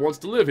 the girl wants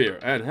to live here,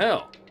 and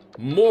hell,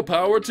 more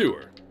power to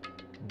her.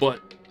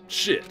 But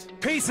shit.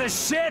 Piece of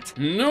shit!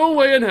 No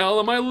way in hell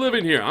am I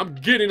living here. I'm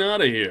getting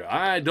out of here.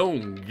 I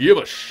don't give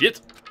a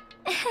shit.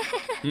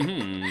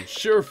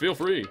 Sure, feel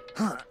free.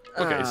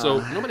 Okay,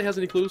 so nobody has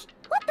any clues?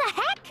 What the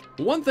heck?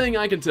 One thing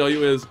I can tell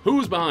you is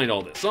who's behind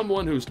all this.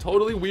 Someone who's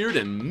totally weird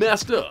and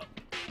messed up.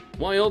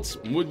 Why else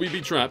would we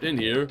be trapped in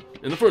here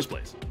in the first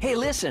place? Hey,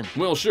 listen.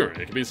 Well, sure,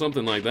 it could be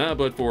something like that,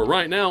 but for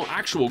right now,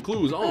 actual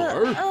clues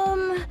are...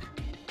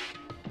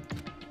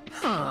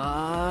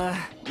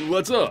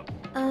 What's up?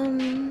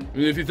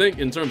 If you think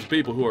in terms of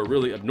people who are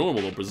really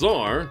abnormal or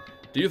bizarre,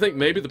 do you think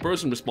maybe the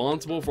person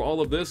responsible for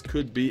all of this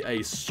could be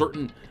a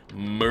certain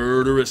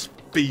murderous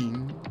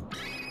fiend?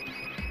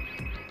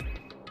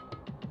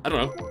 I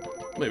don't know.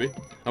 Maybe.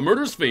 A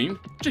murderous fiend?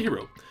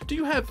 Chihiro, do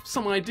you have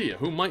some idea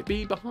who might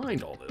be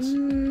behind all this?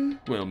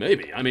 Well,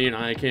 maybe. I mean,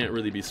 I can't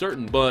really be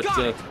certain, but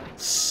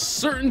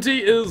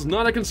certainty is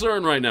not a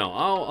concern right now.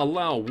 I'll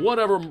allow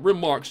whatever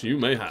remarks you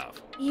may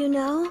have. You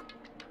know?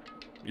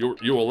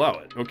 You allow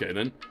it. Okay,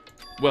 then.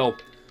 Well,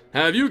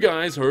 have you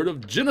guys heard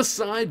of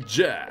Genocide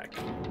Jack?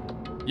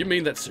 You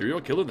mean that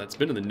serial killer that's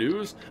been in the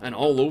news and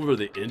all over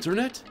the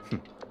internet?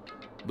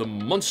 The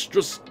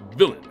monstrous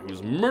villain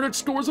who's murdered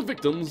scores of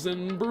victims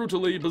in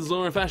brutally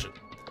bizarre fashion.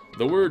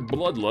 The word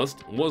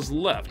bloodlust was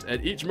left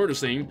at each murder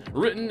scene,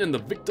 written in the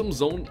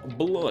victim's own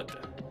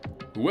blood.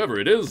 Whoever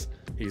it is,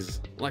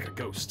 he's like a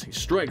ghost. He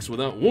strikes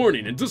without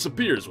warning and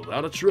disappears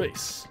without a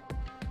trace.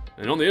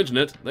 And on the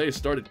internet, they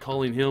started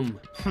calling him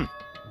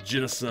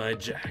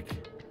Genocide Jack.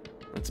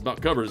 That's about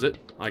covers it,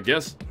 I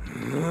guess.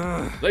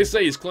 They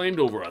say he's claimed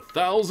over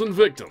 1,000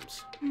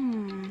 victims.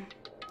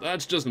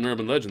 That's just an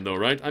urban legend though,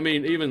 right? I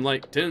mean, even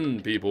like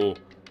 10 people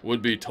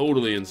would be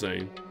totally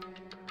insane.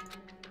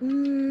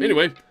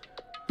 Anyway,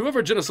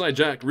 whoever Genocide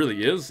Jack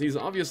really is, he's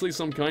obviously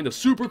some kind of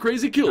super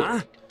crazy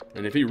killer.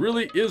 And if he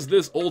really is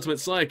this ultimate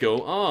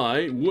psycho,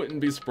 I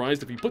wouldn't be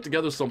surprised if he put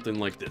together something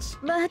like this.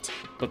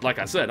 But like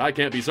I said, I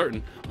can't be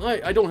certain.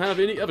 I don't have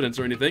any evidence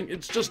or anything,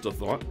 it's just a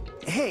thought.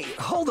 Hey,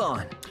 hold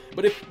on.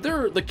 But if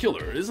they're the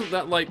killer, isn't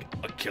that like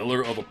a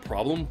killer of a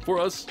problem for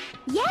us?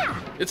 Yeah.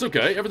 It's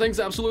okay, everything's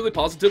absolutely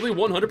positively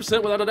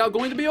 100% without a doubt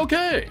going to be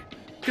okay.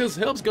 Because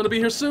help's gonna be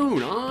here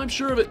soon, I'm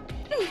sure of it.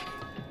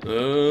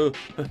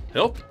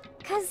 Help?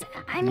 Cause,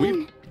 I mean...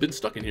 We've been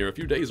stuck in here a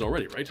few days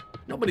already, right?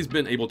 Nobody's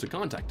been able to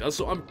contact us,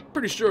 so I'm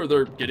pretty sure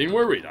they're getting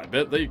worried. I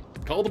bet they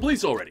called the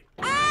police already.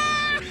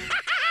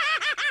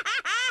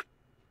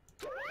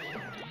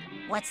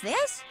 What's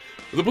this?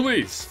 The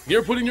police!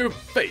 You're putting your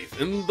faith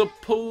in the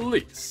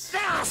police.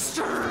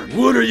 Bastard!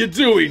 What are you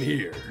doing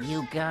here?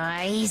 You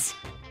guys?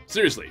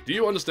 Seriously, do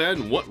you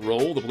understand what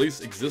role the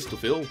police exist to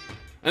fill?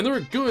 And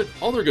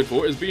all they're good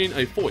for is being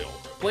a foil,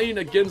 playing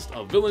against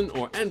a villain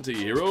or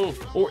anti-hero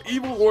or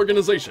evil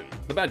organization.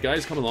 The bad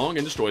guys come along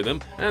and destroy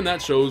them, and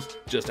that shows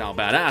just how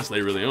badass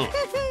they really are.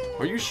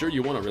 Are you sure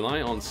you want to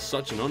rely on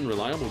such an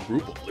unreliable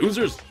group of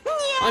losers?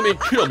 I mean,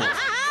 come on.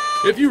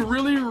 If you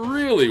really,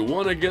 really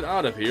want to get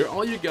out of here,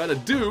 all you gotta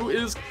do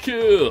is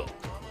kill.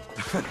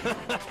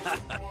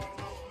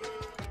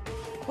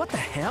 What the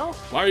hell?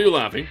 Why are you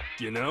laughing?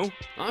 You know?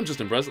 I'm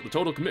just impressed at the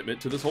total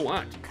commitment to this whole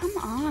act. Come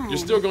on. You're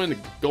still going to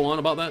go on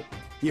about that?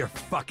 You're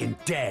fucking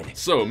dead.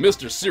 So,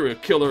 Mr. Serial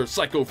Killer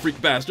Psycho Freak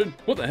Bastard,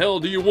 what the hell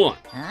do you want?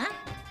 Huh?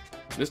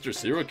 Mr.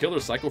 Serial Killer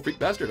Psycho Freak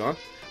Bastard, huh?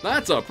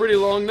 That's a pretty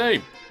long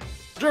name.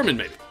 German,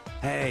 maybe.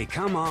 Hey,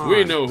 come on.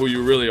 We know who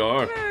you really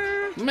are.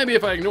 Maybe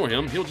if I ignore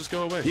him, he'll just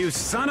go away. You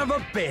son of a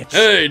bitch.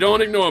 Hey,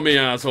 don't ignore me,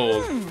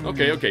 assholes.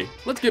 Okay,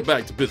 let's get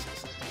back to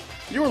business.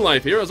 Your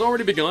life here has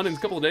already begun, and a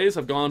couple of days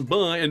have gone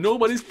by, and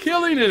nobody's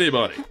killing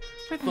anybody.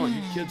 I thought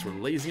you kids were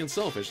lazy and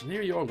selfish, and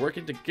here you are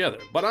working together.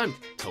 But I'm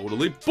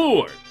totally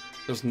bored.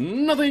 There's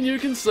nothing you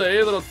can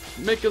say that'll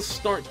make us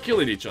start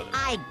killing each other.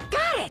 I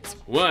got it!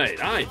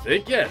 Wait, I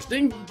think yes.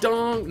 Ding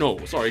dong. No,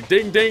 sorry.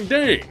 Ding ding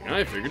ding.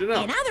 I figured it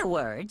out. In other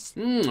words,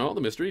 All the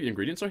mystery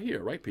ingredients are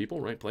here. Right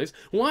people, right place.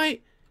 Why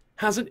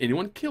hasn't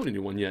anyone killed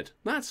anyone yet?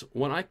 That's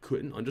what I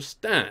couldn't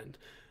understand.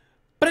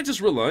 But I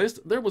just realized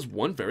there was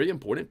one very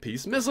important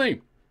piece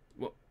missing.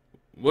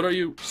 What are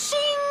you? shing!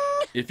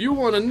 If you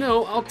want to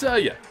know, I'll tell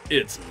you.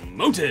 It's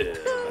motive.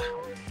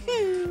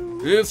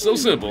 It's so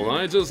simple.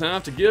 I just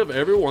have to give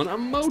everyone a Stop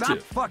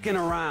motive. fucking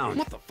around.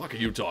 What the fuck are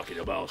you talking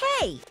about?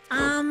 Hey,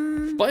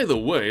 By the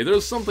way,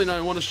 there's something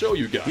I want to show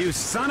you guys. You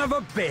son of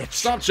a bitch.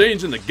 Stop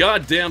changing the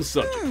goddamn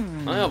subject.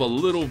 I have a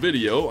little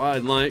video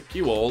I'd like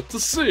you all to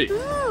see.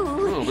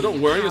 Oh, but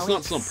don't worry, it's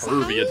not some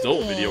pervy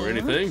adult video or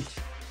anything.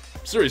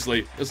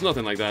 Seriously, it's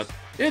nothing like that.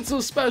 It's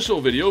a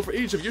special video for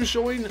each of you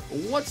showing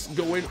what's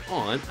going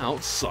on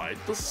outside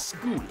the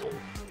school.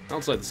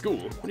 Outside the school?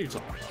 What are you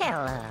talking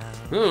about?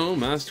 hello. Oh,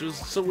 Master's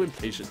so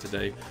impatient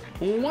today.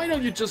 Why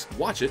don't you just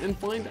watch it and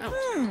find out?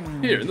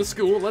 Here, in the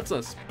school,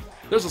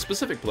 there's a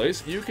specific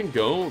place you can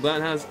go that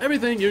has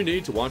everything you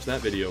need to watch that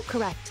video.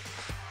 Correct.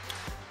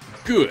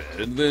 Good,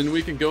 then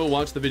we can go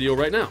watch the video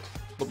right now.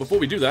 But before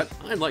we do that,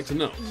 I'd like to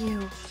know,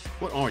 You.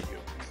 what are you?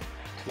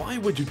 Why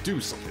would you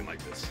do something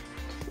like this?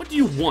 What do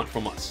you want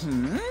from us?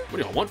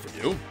 What do I want from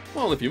you?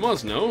 Well, if you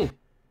must know.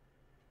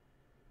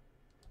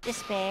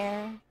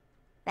 Despair.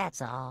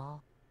 That's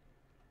all.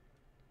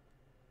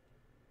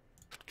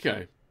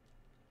 Okay.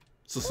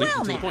 Succinct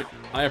and to the Well, point.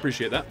 I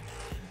appreciate that.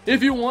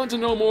 If you want to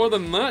know more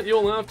than that,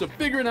 you'll have to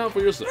figure it out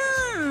for yourselves.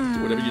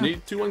 Do whatever you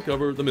need to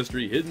uncover the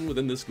mystery hidden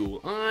within this school.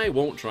 I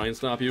won't try and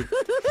stop you.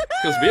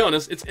 Because to be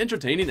honest, it's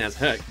entertaining as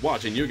heck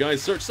watching you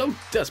guys search so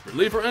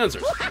desperately for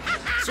answers.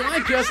 So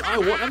I guess I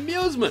want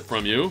amusement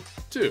from you,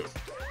 too.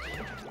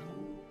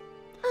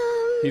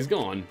 He's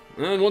gone.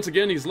 And once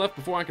again, he's left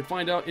before I could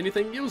find out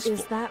anything useful.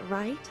 Is that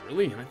right?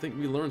 Really, I think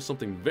we learned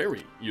something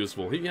very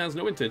useful. He has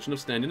no intention of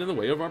standing in the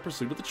way of our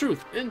pursuit of the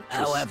truth. Interesting.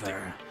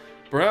 However,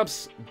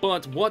 Perhaps,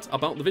 but what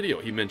about the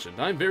video he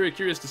mentioned? I'm very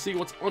curious to see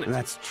what's on it.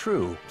 that's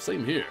true.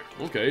 Same here.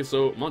 Okay,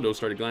 so Mondo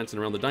started glancing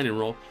around the dining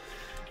room.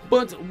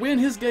 But when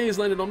his gaze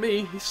landed on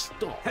me, he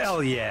stopped.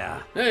 Hell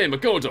yeah. Hey,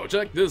 Makoto,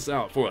 check this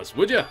out for us,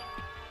 would ya?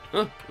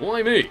 Huh?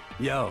 Why me?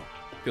 Yo,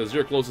 Because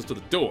you're closest to the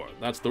door.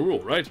 That's the rule,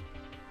 right?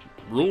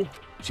 Rule?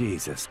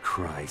 Jesus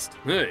Christ.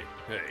 Hey,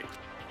 hey.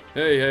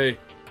 Hey, hey.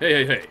 Hey,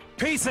 hey, hey.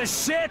 Piece of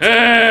shit!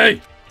 Hey!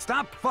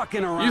 Stop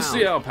fucking around. You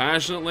see how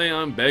passionately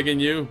I'm begging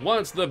you?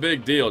 What's the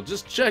big deal?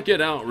 Just check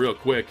it out real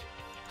quick.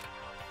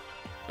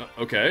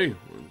 Okay,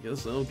 I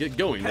guess I'll get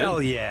going then.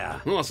 Hell yeah.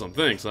 Awesome,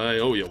 thanks. I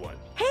owe you one.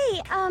 Hey,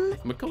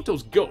 If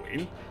Makoto's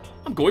going,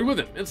 I'm going with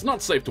him. It's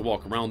not safe to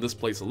walk around this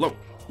place alone.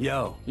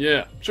 Yo,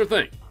 Yeah, sure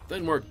thing.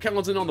 Then we're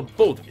counting on the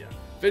both of you.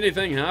 If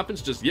anything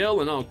happens, just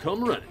yell and I'll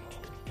come running.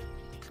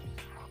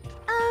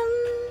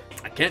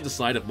 I can't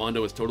decide if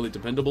Mondo is totally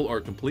dependable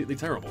or completely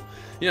terrible.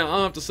 Yeah,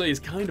 I'll have to say he's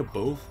kind of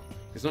both.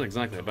 He's not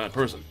exactly a bad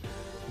person.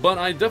 But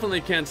I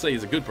definitely can't say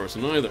he's a good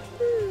person either.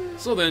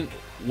 So then,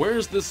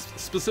 where's this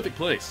specific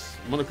place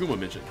Monokuma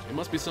mentioned? It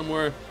must be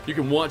somewhere you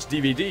can watch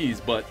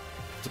DVDs, but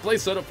if it's a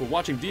place set up for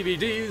watching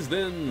DVDs,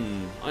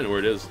 then I know where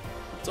it is.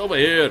 It's over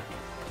here.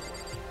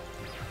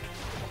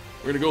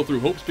 We're gonna go through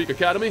Hope's Peak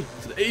Academy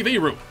to the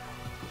AV room.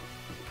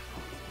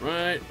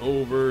 Right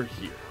over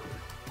here.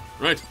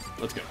 Right,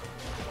 let's go.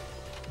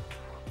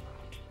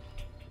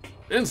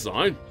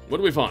 Inside, what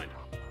do we find?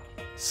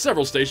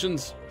 Several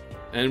stations,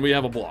 and we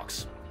have a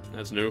box.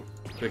 That's new.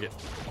 Pick it.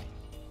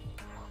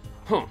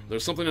 Huh,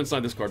 there's something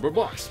inside this cardboard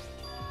box.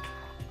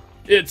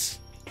 It's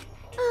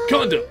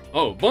Condom.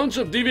 Oh, bunch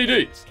of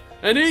DVDs.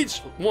 And each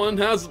one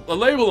has a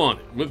label on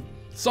it with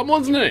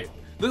someone's name.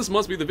 This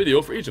must be the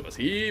video for each of us.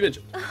 He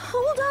mentioned.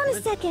 hold on a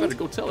Better second.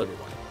 go tell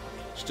everyone.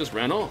 She just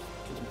ran off.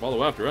 Didn't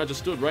follow after. I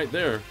just stood right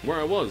there where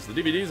I was. The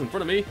DVDs in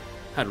front of me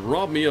had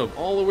robbed me of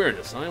all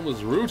awareness. I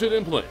was rooted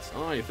in place.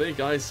 I think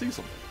I see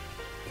something.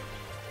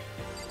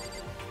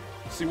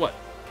 See what?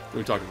 What are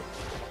we talking about?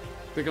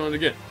 Click on it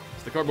again.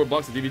 It's the cardboard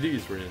box of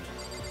DVDs we're in.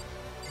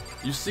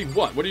 You see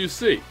what? What do you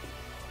see?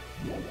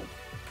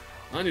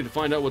 I need to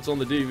find out what's on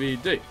the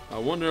DVD. I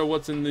wonder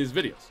what's in these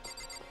videos.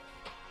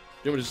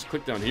 You want me to just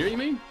click down here, you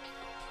mean?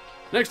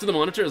 Next to the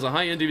monitor is a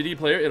high-end DVD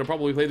player. It'll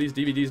probably play these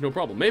DVDs no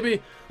problem.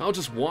 Maybe I'll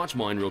just watch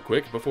mine real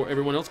quick before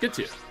everyone else gets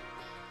here.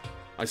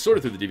 I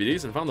sorted through the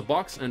DVDs and found the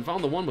box and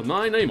found the one with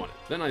my name on it.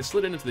 Then I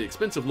slid into the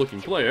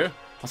expensive-looking player.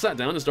 I sat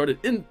down and stared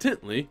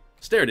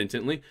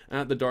intently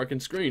at the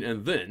darkened screen,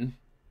 and then...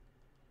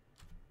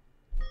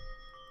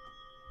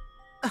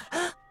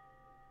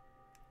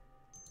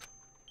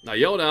 I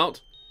yelled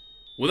out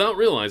without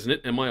realizing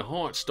it, and my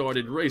heart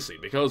started racing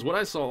because what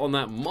I saw on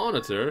that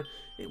monitor,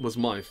 it was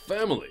my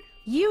family.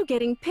 You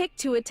getting picked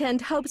to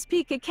attend Hope's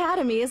Peak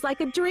Academy is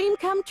like a dream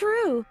come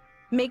true.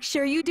 Make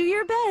sure you do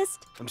your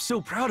best. I'm so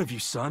proud of you,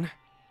 son.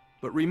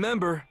 But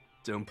remember,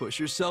 don't push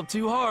yourself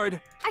too hard.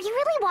 Are you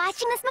really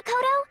watching this,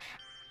 Makoto?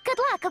 Good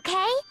luck,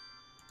 okay?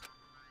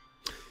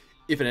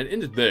 If it had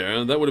ended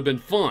there, that would have been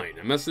fine.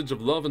 A message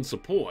of love and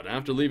support.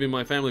 After leaving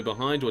my family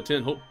behind to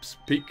attend Hope's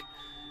Peak,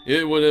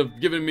 it would have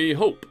given me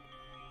hope,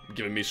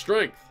 given me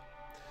strength.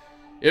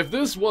 If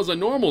this was a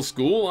normal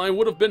school, I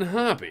would have been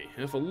happy,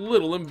 if a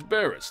little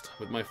embarrassed.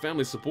 With my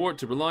family support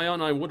to rely on,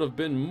 I would have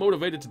been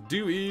motivated to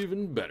do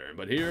even better.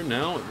 But here,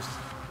 now, it was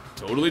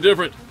totally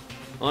different.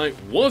 I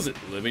wasn't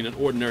living an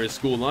ordinary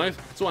school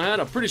life, so I had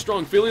a pretty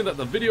strong feeling that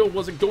the video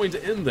wasn't going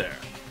to end there.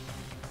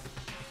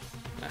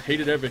 I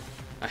hated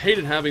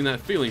having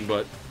that feeling,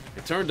 but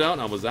it turned out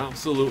I was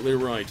absolutely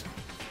right.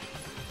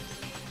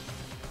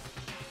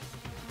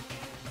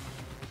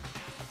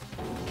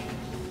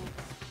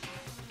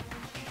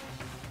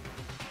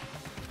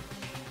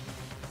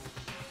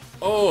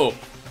 Oh,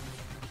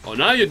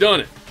 now you done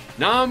it.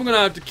 Now I'm gonna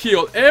have to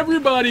kill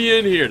everybody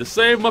in here to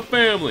save my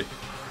family.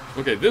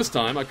 Okay, this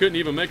time I couldn't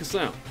even make a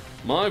sound.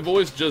 My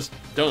voice just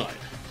died.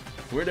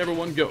 Where'd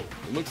everyone go?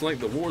 It looks like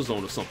the war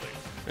zone or something.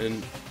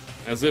 And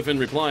as if in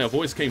reply, a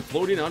voice came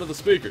floating out of the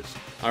speakers.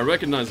 I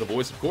recognized the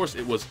voice, of course,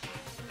 it was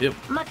him.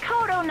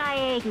 Makoto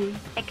Naegi,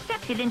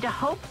 accepted into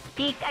Hope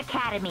Peak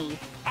Academy,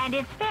 and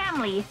his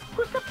family,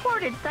 who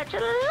supported such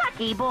a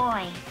lucky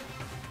boy.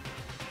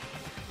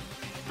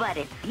 But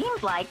it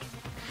seems like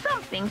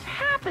something's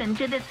happened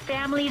to this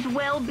family's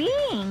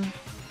well-being.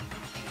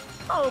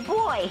 Oh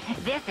boy,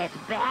 this is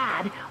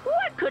bad.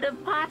 What could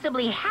have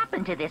possibly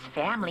happened to this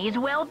family's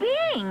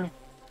well-being?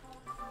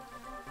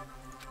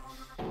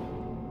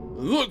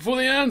 Look for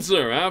the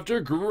answer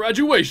after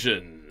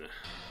graduation.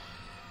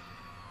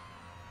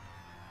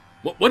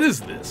 What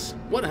is this?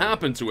 What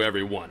happened to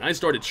everyone? I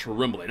started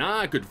trembling.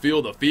 I could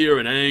feel the fear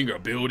and anger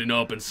building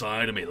up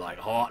inside of me like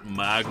hot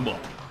magma.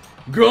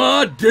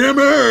 God damn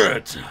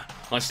it!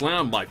 I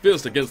slammed my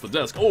fist against the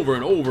desk over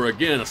and over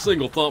again. A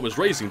single thought was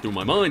racing through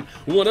my mind.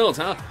 What else?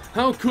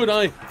 How could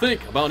I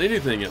think about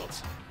anything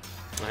else?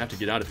 I have to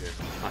get out of here.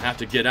 I have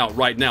to get out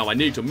right now. I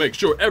need to make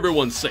sure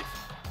everyone's safe.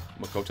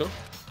 Makoto?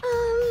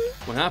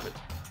 What happened?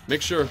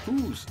 Make sure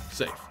who's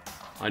safe.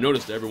 I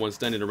noticed everyone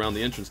standing around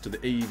the entrance to the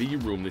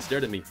AV room. They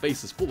stared at me,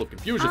 faces full of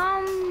confusion.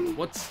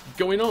 What's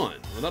going on?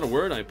 Without a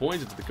word, I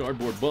pointed to the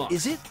cardboard box.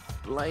 Is it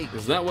like...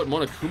 Is that what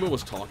Monokuma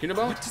was talking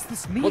about? What does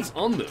this mean? What's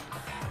on them?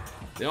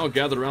 They all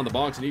gathered around the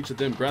box and each of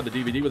them grabbed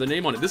the DVD with a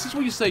name on it. This is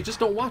what you say, just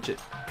don't watch it.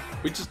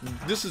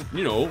 This is,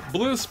 you know,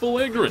 blissful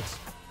ignorance.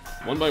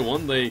 One by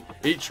one, they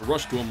each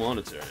rushed to a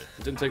monitor.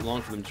 It didn't take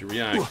long for them to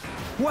react.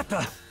 What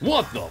the?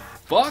 What the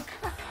fuck?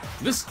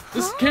 This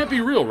can't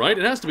be real, right?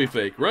 It has to be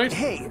fake, right?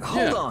 Hey,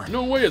 hold on.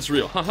 No way it's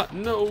real. Haha,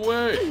 no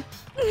way.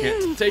 I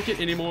can't take it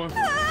anymore.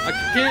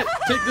 I can't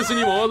take this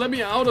anymore. Let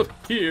me out of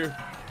here.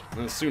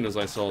 As soon as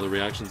I saw the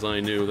reactions, I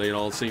knew they'd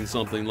all seen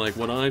something like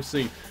what I've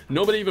seen.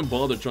 Nobody even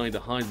bothered trying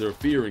to hide their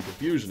fear and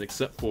confusion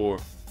except for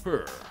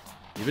her.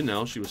 Even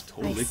now, she was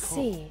totally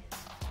calm.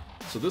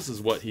 So this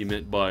is what he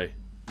meant by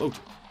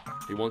motive.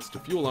 He wants to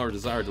fuel our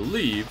desire to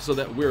leave so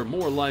that we're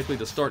more likely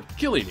to start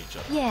killing each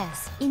other.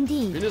 Yes,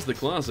 indeed. It is the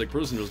classic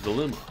prisoner's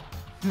dilemma.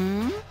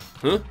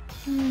 Huh?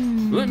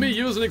 Let me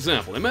use an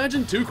example.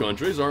 Imagine two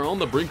countries are on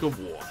the brink of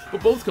war,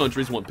 but both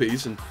countries want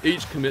peace and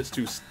each commits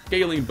to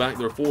scaling back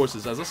their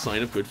forces as a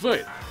sign of good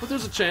faith. But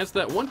there's a chance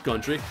that one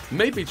country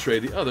may betray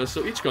the other,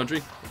 so each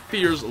country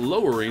fears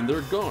lowering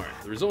their guard.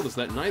 The result is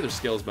that neither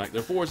scales back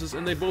their forces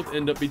and they both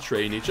end up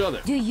betraying each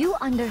other. Do you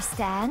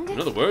understand?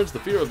 In other words, the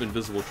fear of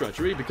invisible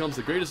treachery becomes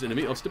the greatest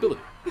enemy of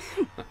stability.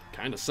 That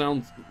kind of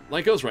sounds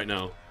like us right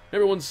now.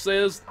 Everyone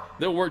says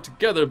they'll work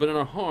together, but in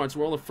our hearts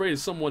we're all afraid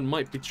someone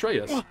might betray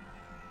us.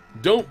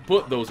 Don't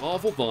put those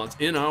awful thoughts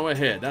in our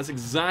head. That's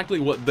exactly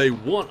what they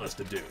want us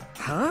to do.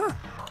 Huh?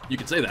 You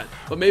can say that,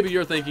 but maybe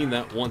you're thinking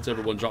that once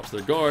everyone drops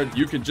their guard,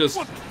 you can just...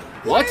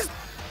 What?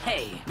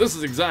 Hey. This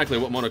is exactly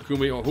what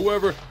Monokuma or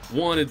whoever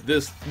wanted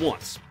this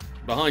once.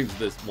 Behind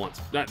this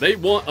once. They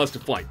want us to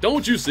fight.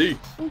 Don't you see?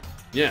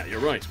 Yeah, you're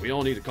right. We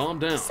all need to calm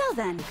down. So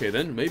then. Okay,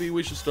 then maybe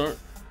we should start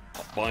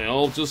by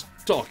all just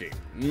talking.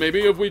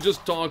 Maybe if we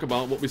just talk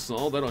about what we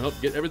saw, that'll help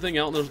get everything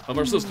out of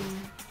our system.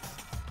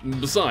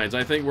 Besides,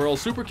 I think we're all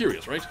super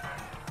curious, right?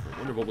 I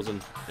wonder what was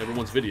in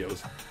everyone's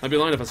videos. I'd be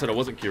lying if I said I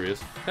wasn't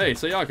curious. Hey,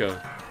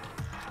 Sayaka.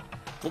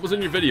 What was in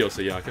your video,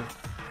 Sayaka?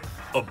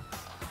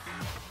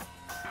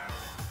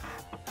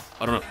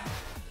 I don't know.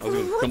 I was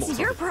gonna come up with What's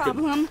your something.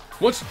 problem?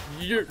 What's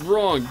you're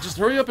wrong? Just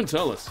hurry up and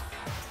tell us.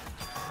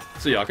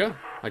 Sayaka,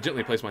 I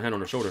gently placed my hand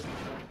on her shoulder.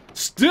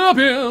 Stop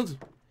it!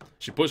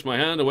 She pushed my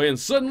hand away and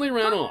suddenly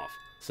ran off.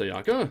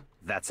 Sayaka,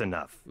 That's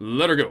enough.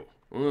 let her go.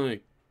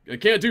 I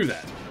can't do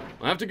that.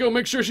 I have to go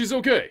make sure she's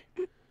okay.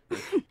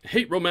 I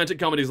hate romantic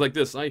comedies like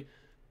this. I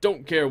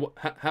don't care what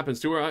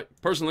happens to her.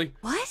 Personally.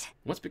 What?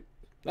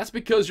 That's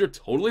because you're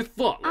totally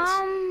thoughtless.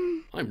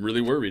 Um. I'm really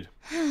worried.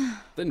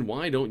 Then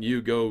why don't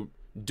you go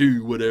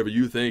do whatever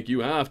you think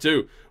you have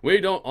to.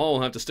 We don't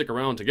all have to stick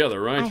around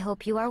together, right? I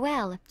hope you are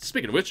well.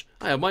 Speaking of which,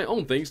 I have my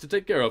own things to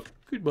take care of.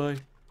 Goodbye.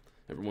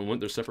 Everyone went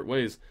their separate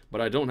ways,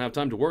 but I don't have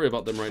time to worry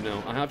about them right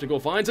now. I have to go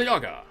find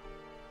Sayaka.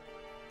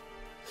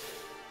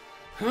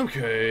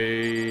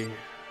 Okay.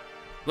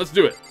 Let's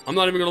do it. I'm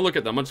not even going to look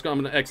at them. I'm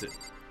going to exit.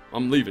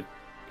 I'm leaving.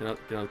 Can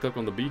I click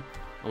on the B?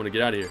 I want to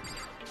get out of here.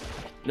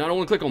 No, I don't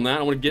want to click on that.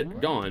 I want to get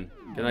gone.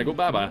 Can I go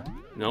bye-bye?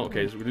 No,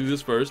 okay, so we do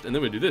this first, and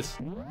then we do this.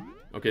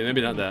 Okay,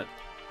 maybe not that.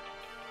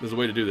 There's a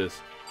way to do this.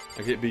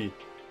 I hit B,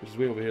 which is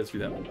way over here. Let's do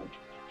that one.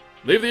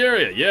 Leave the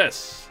area.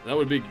 Yes, that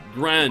would be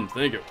grand.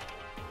 Thank you.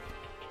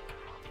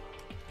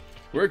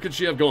 Where could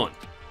she have gone?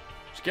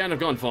 She can't have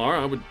gone far.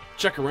 I would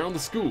check around the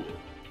school.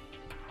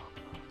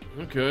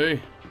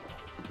 Okay.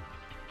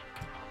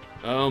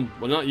 Well,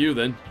 not you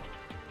then.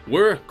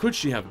 Where could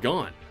she have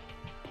gone?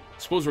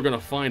 Suppose we're gonna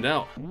find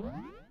out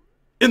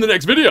in the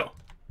next video.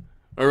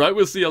 Alright,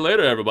 we'll see you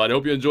later, everybody.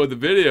 Hope you enjoyed the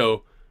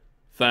video.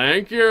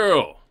 Thank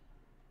you.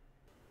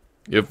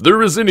 If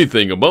there is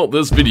anything about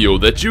this video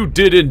that you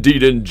did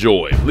indeed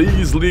enjoy,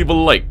 please leave a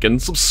like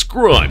and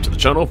subscribe to the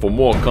channel for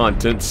more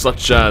content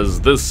such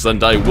as this,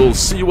 and I will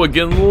see you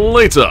again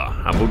later.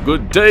 Have a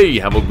good day,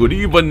 have a good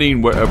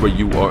evening wherever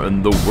you are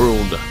in the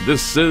world.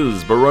 This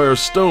is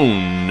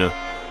Briarstone,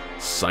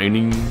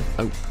 signing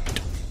out.